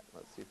on it.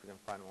 Let's see if we can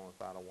find one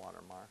without a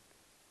watermark.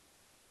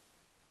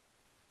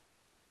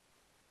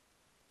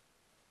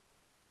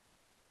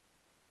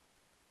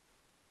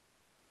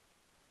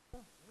 Oh,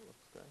 that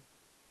looks good.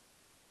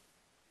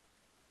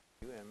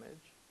 New image.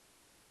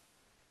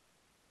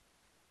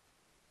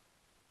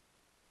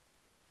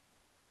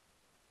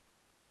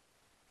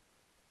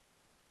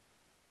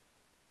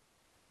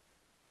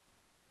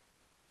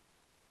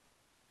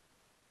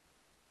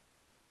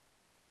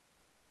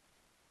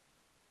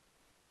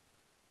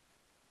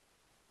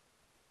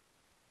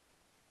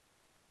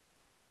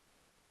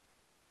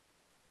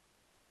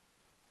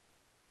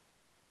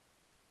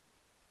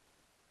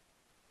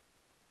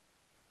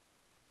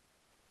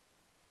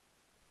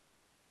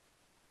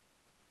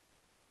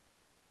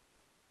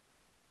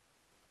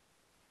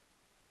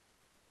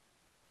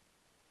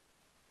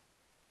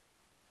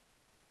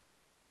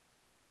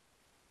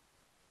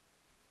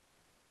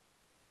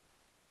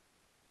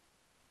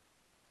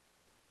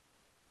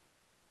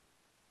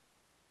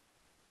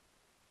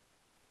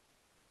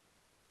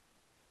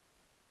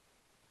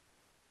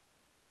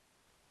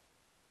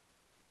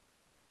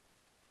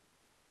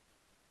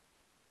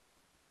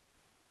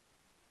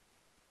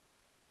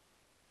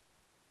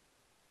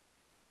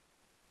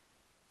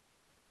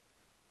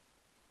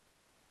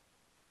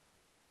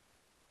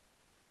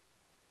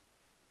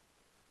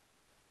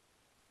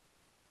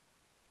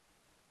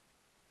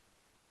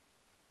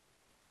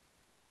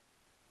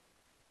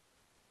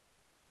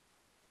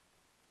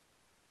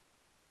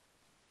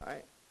 All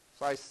right.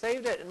 So I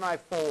saved it in my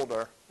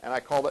folder, and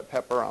I called it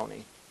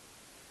pepperoni.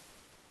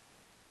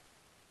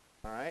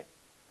 All right.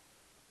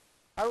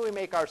 How do we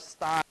make our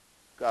style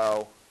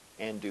go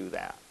and do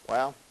that?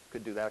 Well,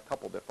 could do that a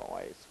couple different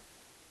ways.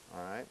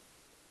 All right.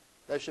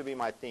 That should be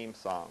my theme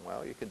song.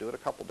 Well, you could do it a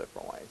couple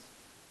different ways.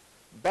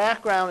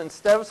 Background,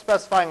 instead of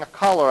specifying a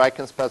color, I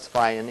can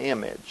specify an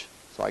image.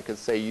 So I could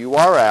say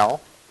URL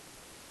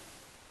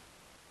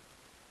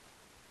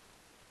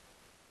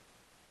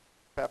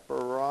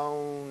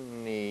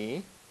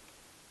pepperoni.png.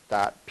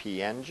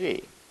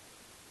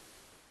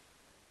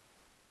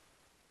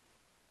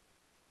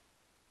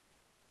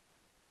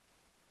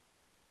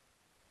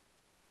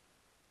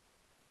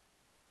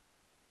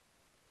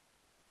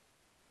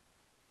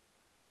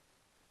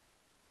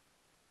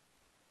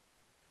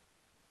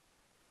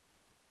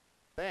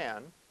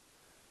 Then,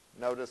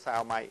 notice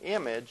how my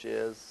image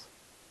is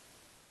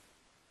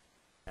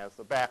as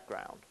the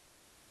background.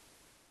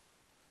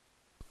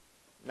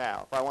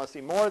 Now, if I want to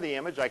see more of the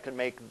image, I can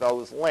make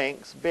those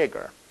links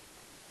bigger.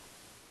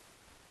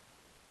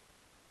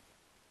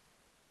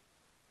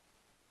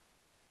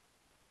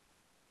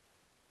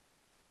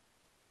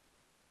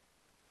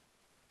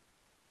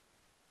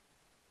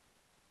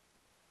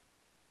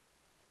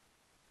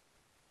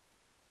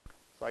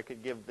 So I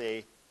could give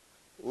the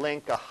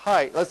link a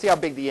height. Let's see how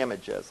big the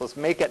image is. Let's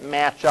make it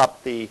match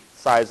up the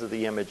size of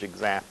the image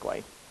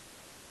exactly.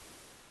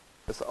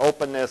 Let's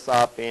open this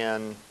up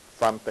in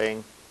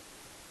something.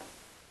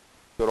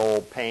 Good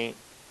old Paint.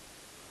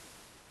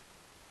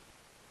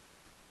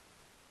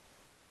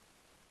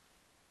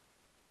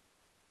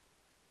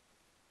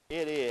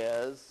 It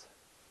is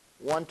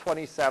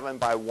 127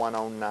 by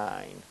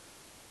 109.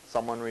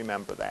 Someone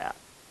remember that?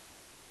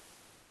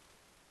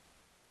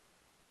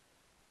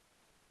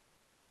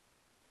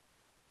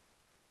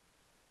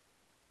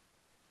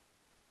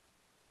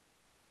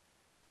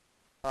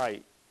 All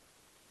right.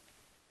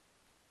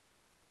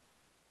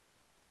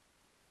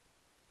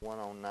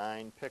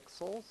 109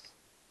 pixels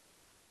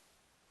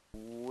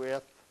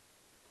with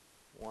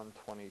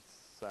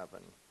 127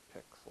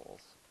 pixels.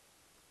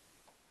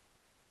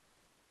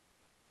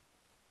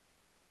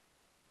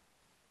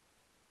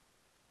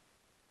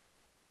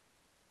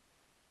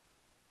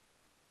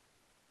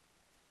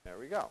 There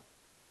we go.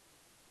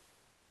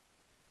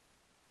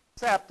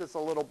 Except it's a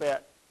little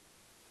bit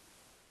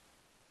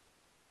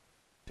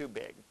too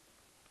big.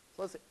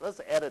 So let's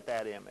edit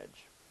that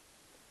image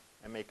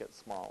and make it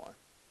smaller.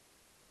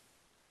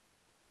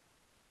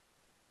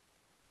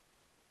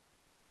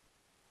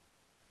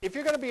 If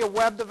you're going to be a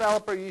web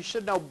developer, you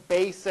should know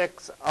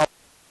basics of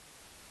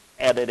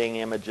editing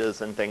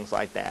images and things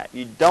like that.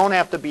 You don't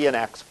have to be an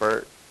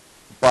expert,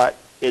 but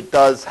it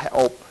does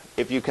help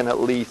if you can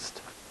at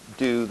least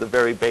do the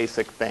very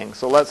basic things.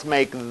 So let's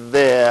make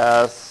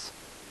this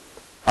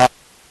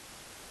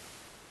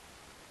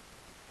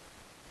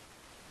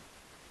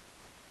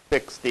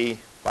 60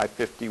 by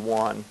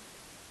 51.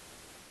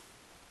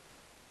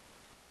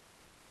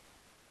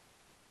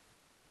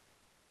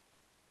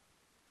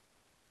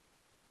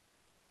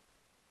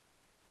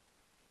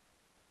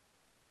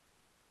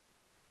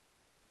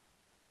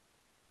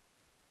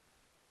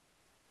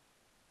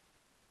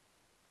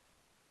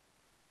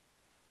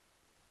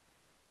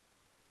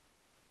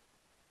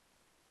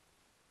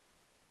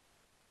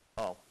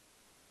 Oh.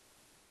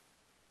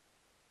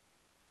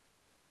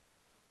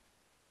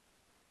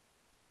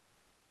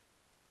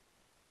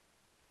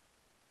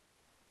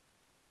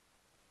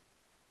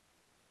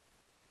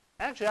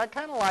 Actually, I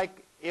kind of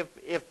like if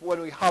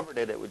when we hovered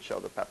it, it would show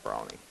the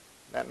pepperoni.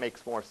 That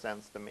makes more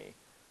sense to me.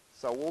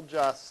 So we'll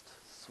just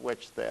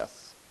switch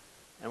this,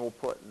 and we'll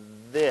put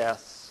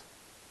this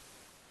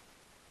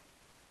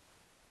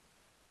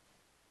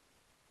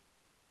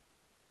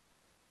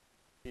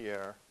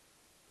here.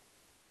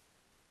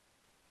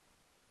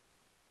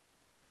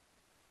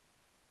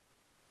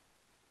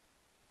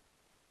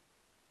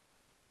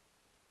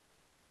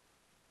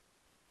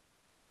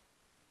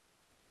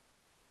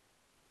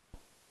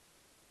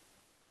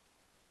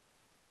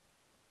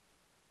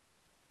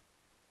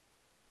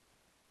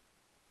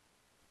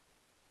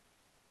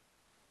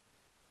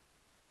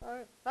 All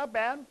right, not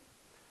bad.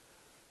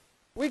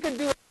 We could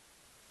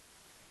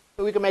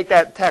make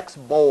that text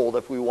bold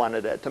if we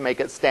wanted it to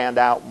make it stand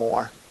out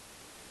more.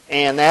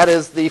 And that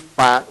is the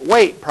font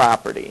weight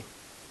property.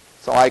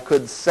 So I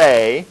could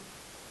say,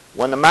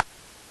 when the mouse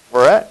is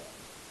over it,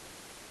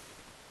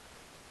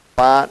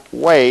 font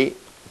weight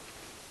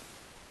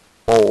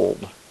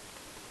bold.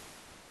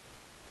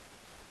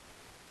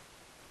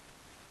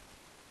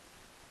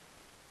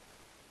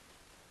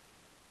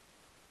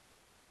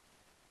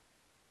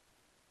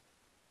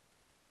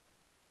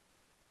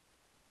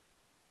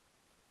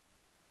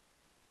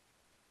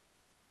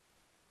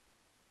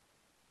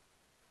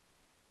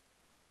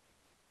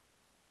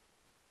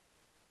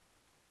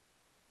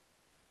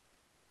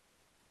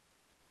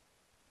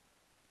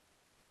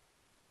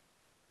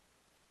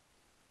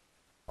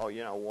 Oh,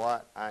 you know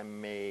what? I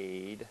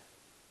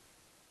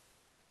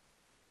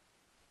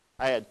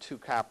had 2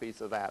 copies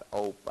of that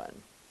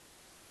open.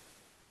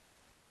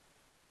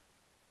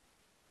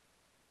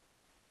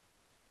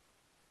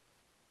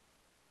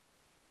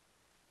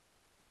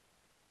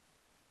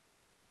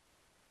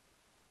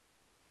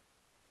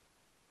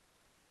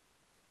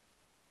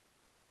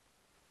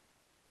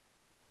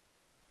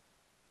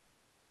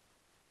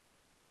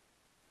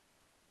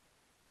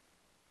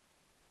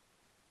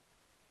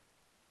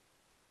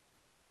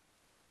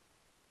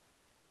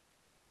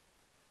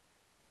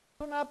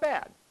 So not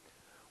bad.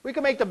 We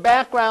could make the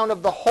background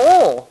of the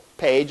whole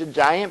page a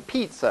giant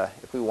pizza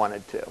if we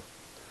wanted to.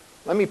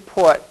 Let me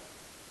put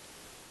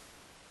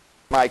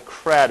my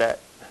credit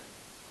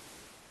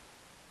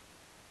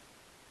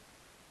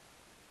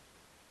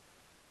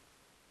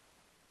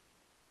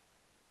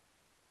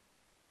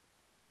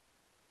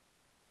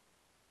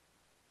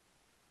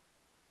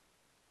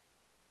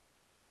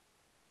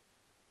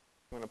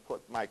I'm going to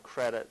put my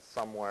credit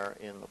somewhere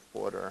in the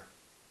footer.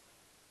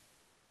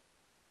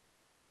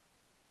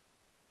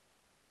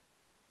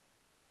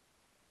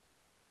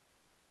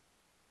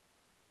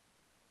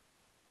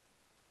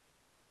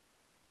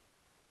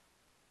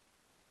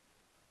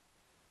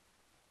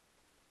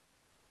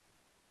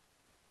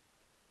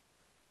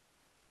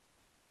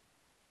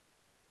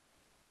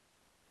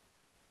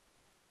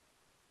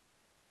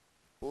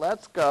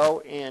 Let's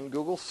go in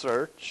Google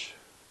search,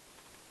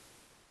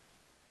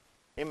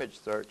 image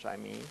search I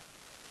mean,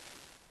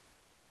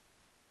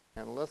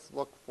 and let's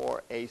look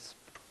for a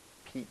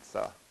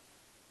pizza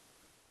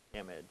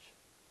image.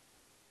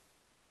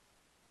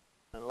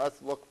 And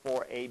let's look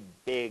for a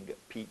big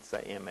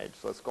pizza image.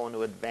 So let's go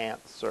into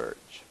advanced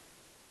search.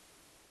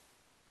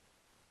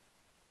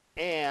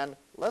 And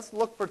let's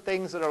look for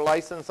things that are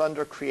licensed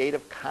under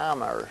Creative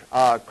Commons.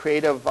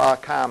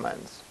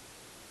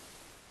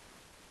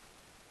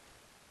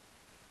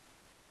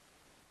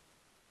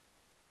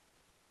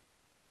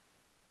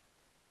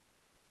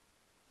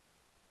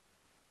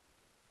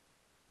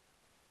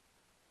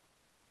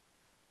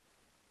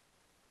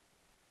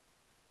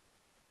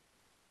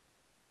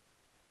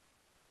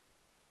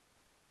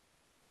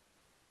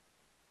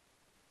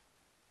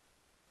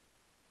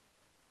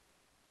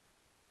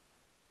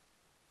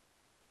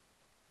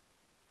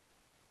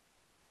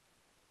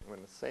 I'm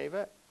going to save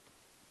it.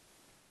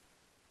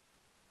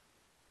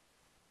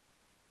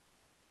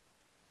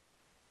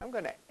 I'm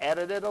going to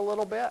edit it a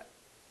little bit.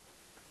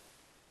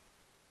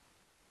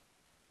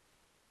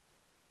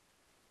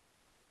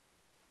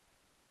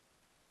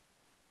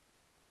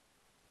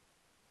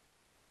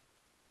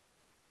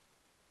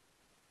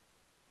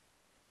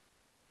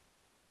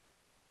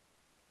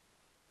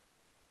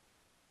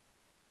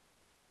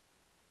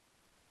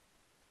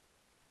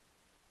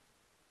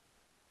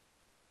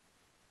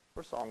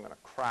 First of all, I'm going to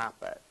crop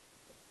it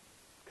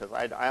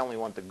because I only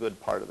want the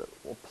good part of it.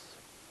 Whoops.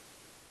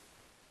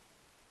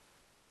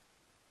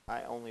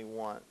 I only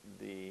want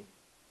the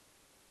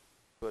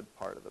good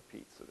part of the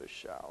pizza to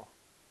show.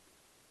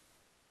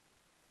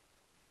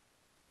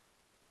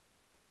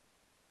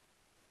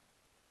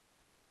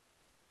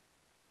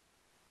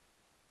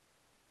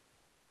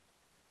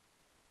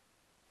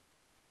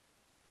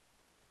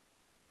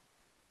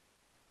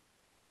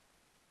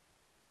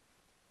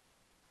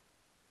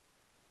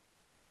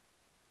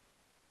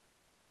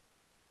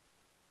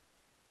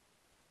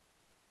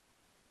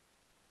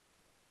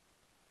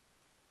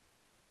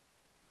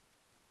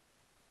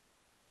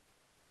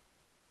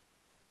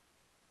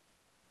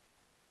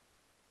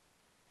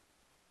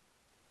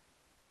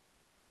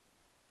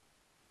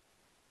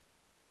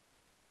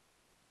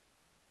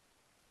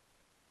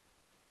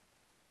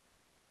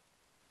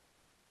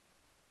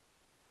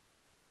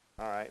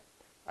 All right.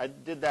 I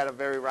did that a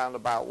very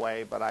roundabout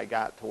way, but I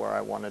got to where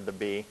I wanted to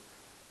be.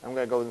 I'm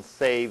going to go and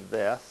save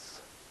this.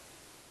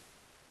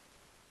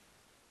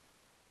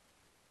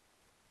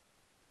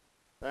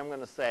 Then I'm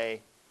going to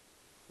say,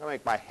 I'm going to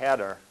make my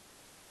header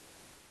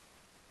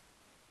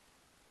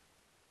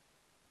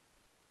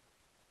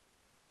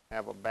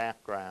have a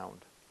background.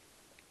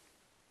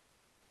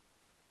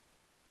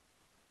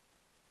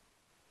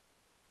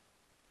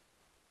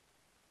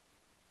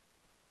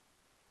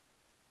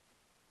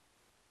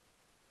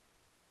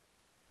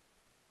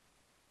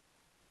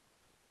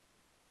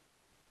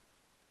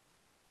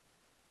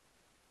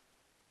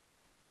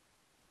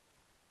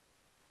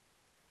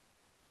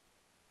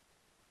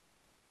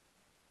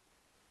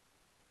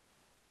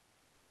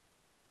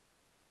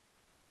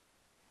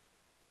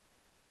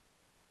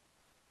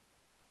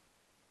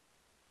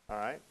 All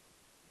right,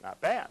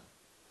 not bad.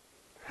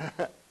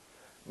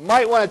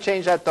 Might want to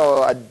change that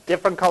to a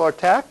different color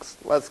text.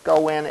 Let's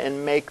go in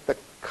and make the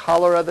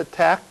color of the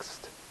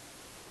text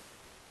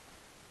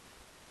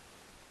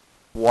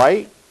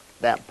white.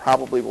 That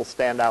probably will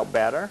stand out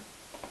better.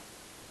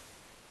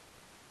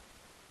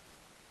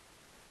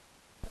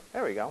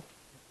 There we go.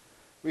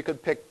 We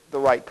could pick the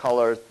right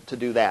color to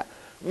do that.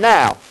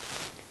 Now,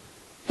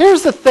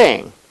 here's the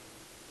thing.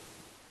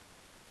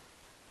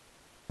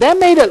 That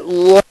made it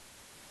look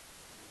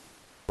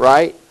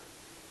right,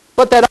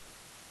 but that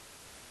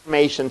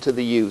information to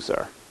the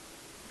user.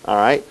 All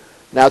right.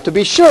 Now, to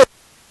be sure,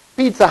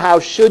 Pizza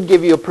House should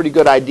give you a pretty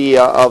good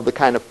idea of the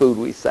kind of food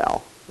we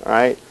sell. All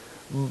right.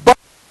 But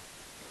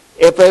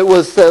if it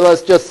was,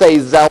 let's just say,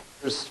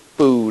 Zeller's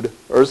food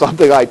or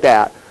something like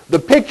that, the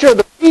picture of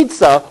the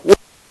pizza was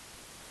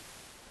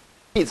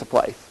a pizza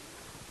place.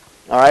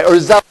 All right. Or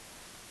Zeller,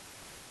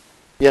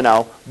 you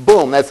know,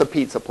 boom, that's a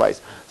pizza place.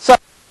 So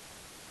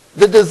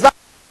the design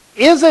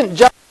isn't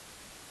just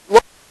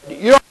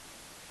your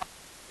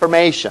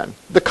information.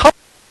 The color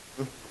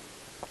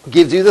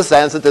gives you the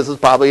sense that this is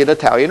probably an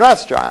Italian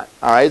restaurant.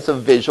 All right, it's a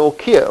visual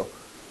cue.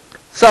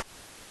 So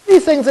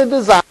these things are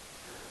designed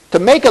to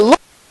make it look,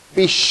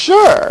 be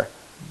sure,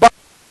 but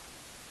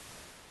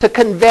to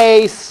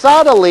convey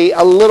subtly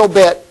a little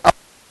bit of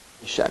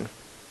information.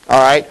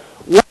 All right,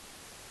 what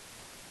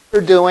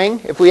we're doing,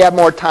 if we have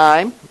more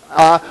time,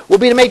 will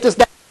be to make this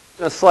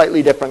in a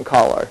slightly different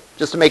color,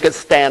 just to make it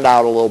stand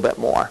out a little bit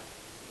more.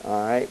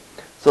 All right.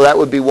 So that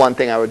would be one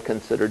thing I would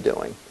consider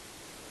doing.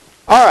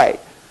 All right.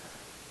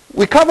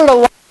 We covered a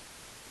lot.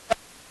 I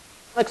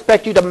don't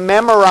expect you to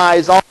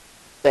memorize all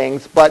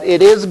things, but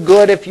it is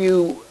good if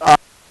you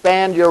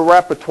expand your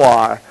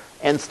repertoire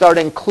and start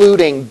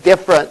including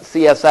different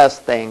CSS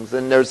things.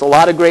 And there's a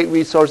lot of great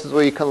resources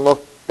where you can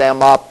look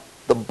them up,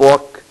 the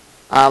book,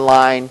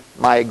 online,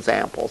 my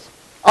examples.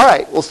 All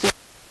right. We'll see.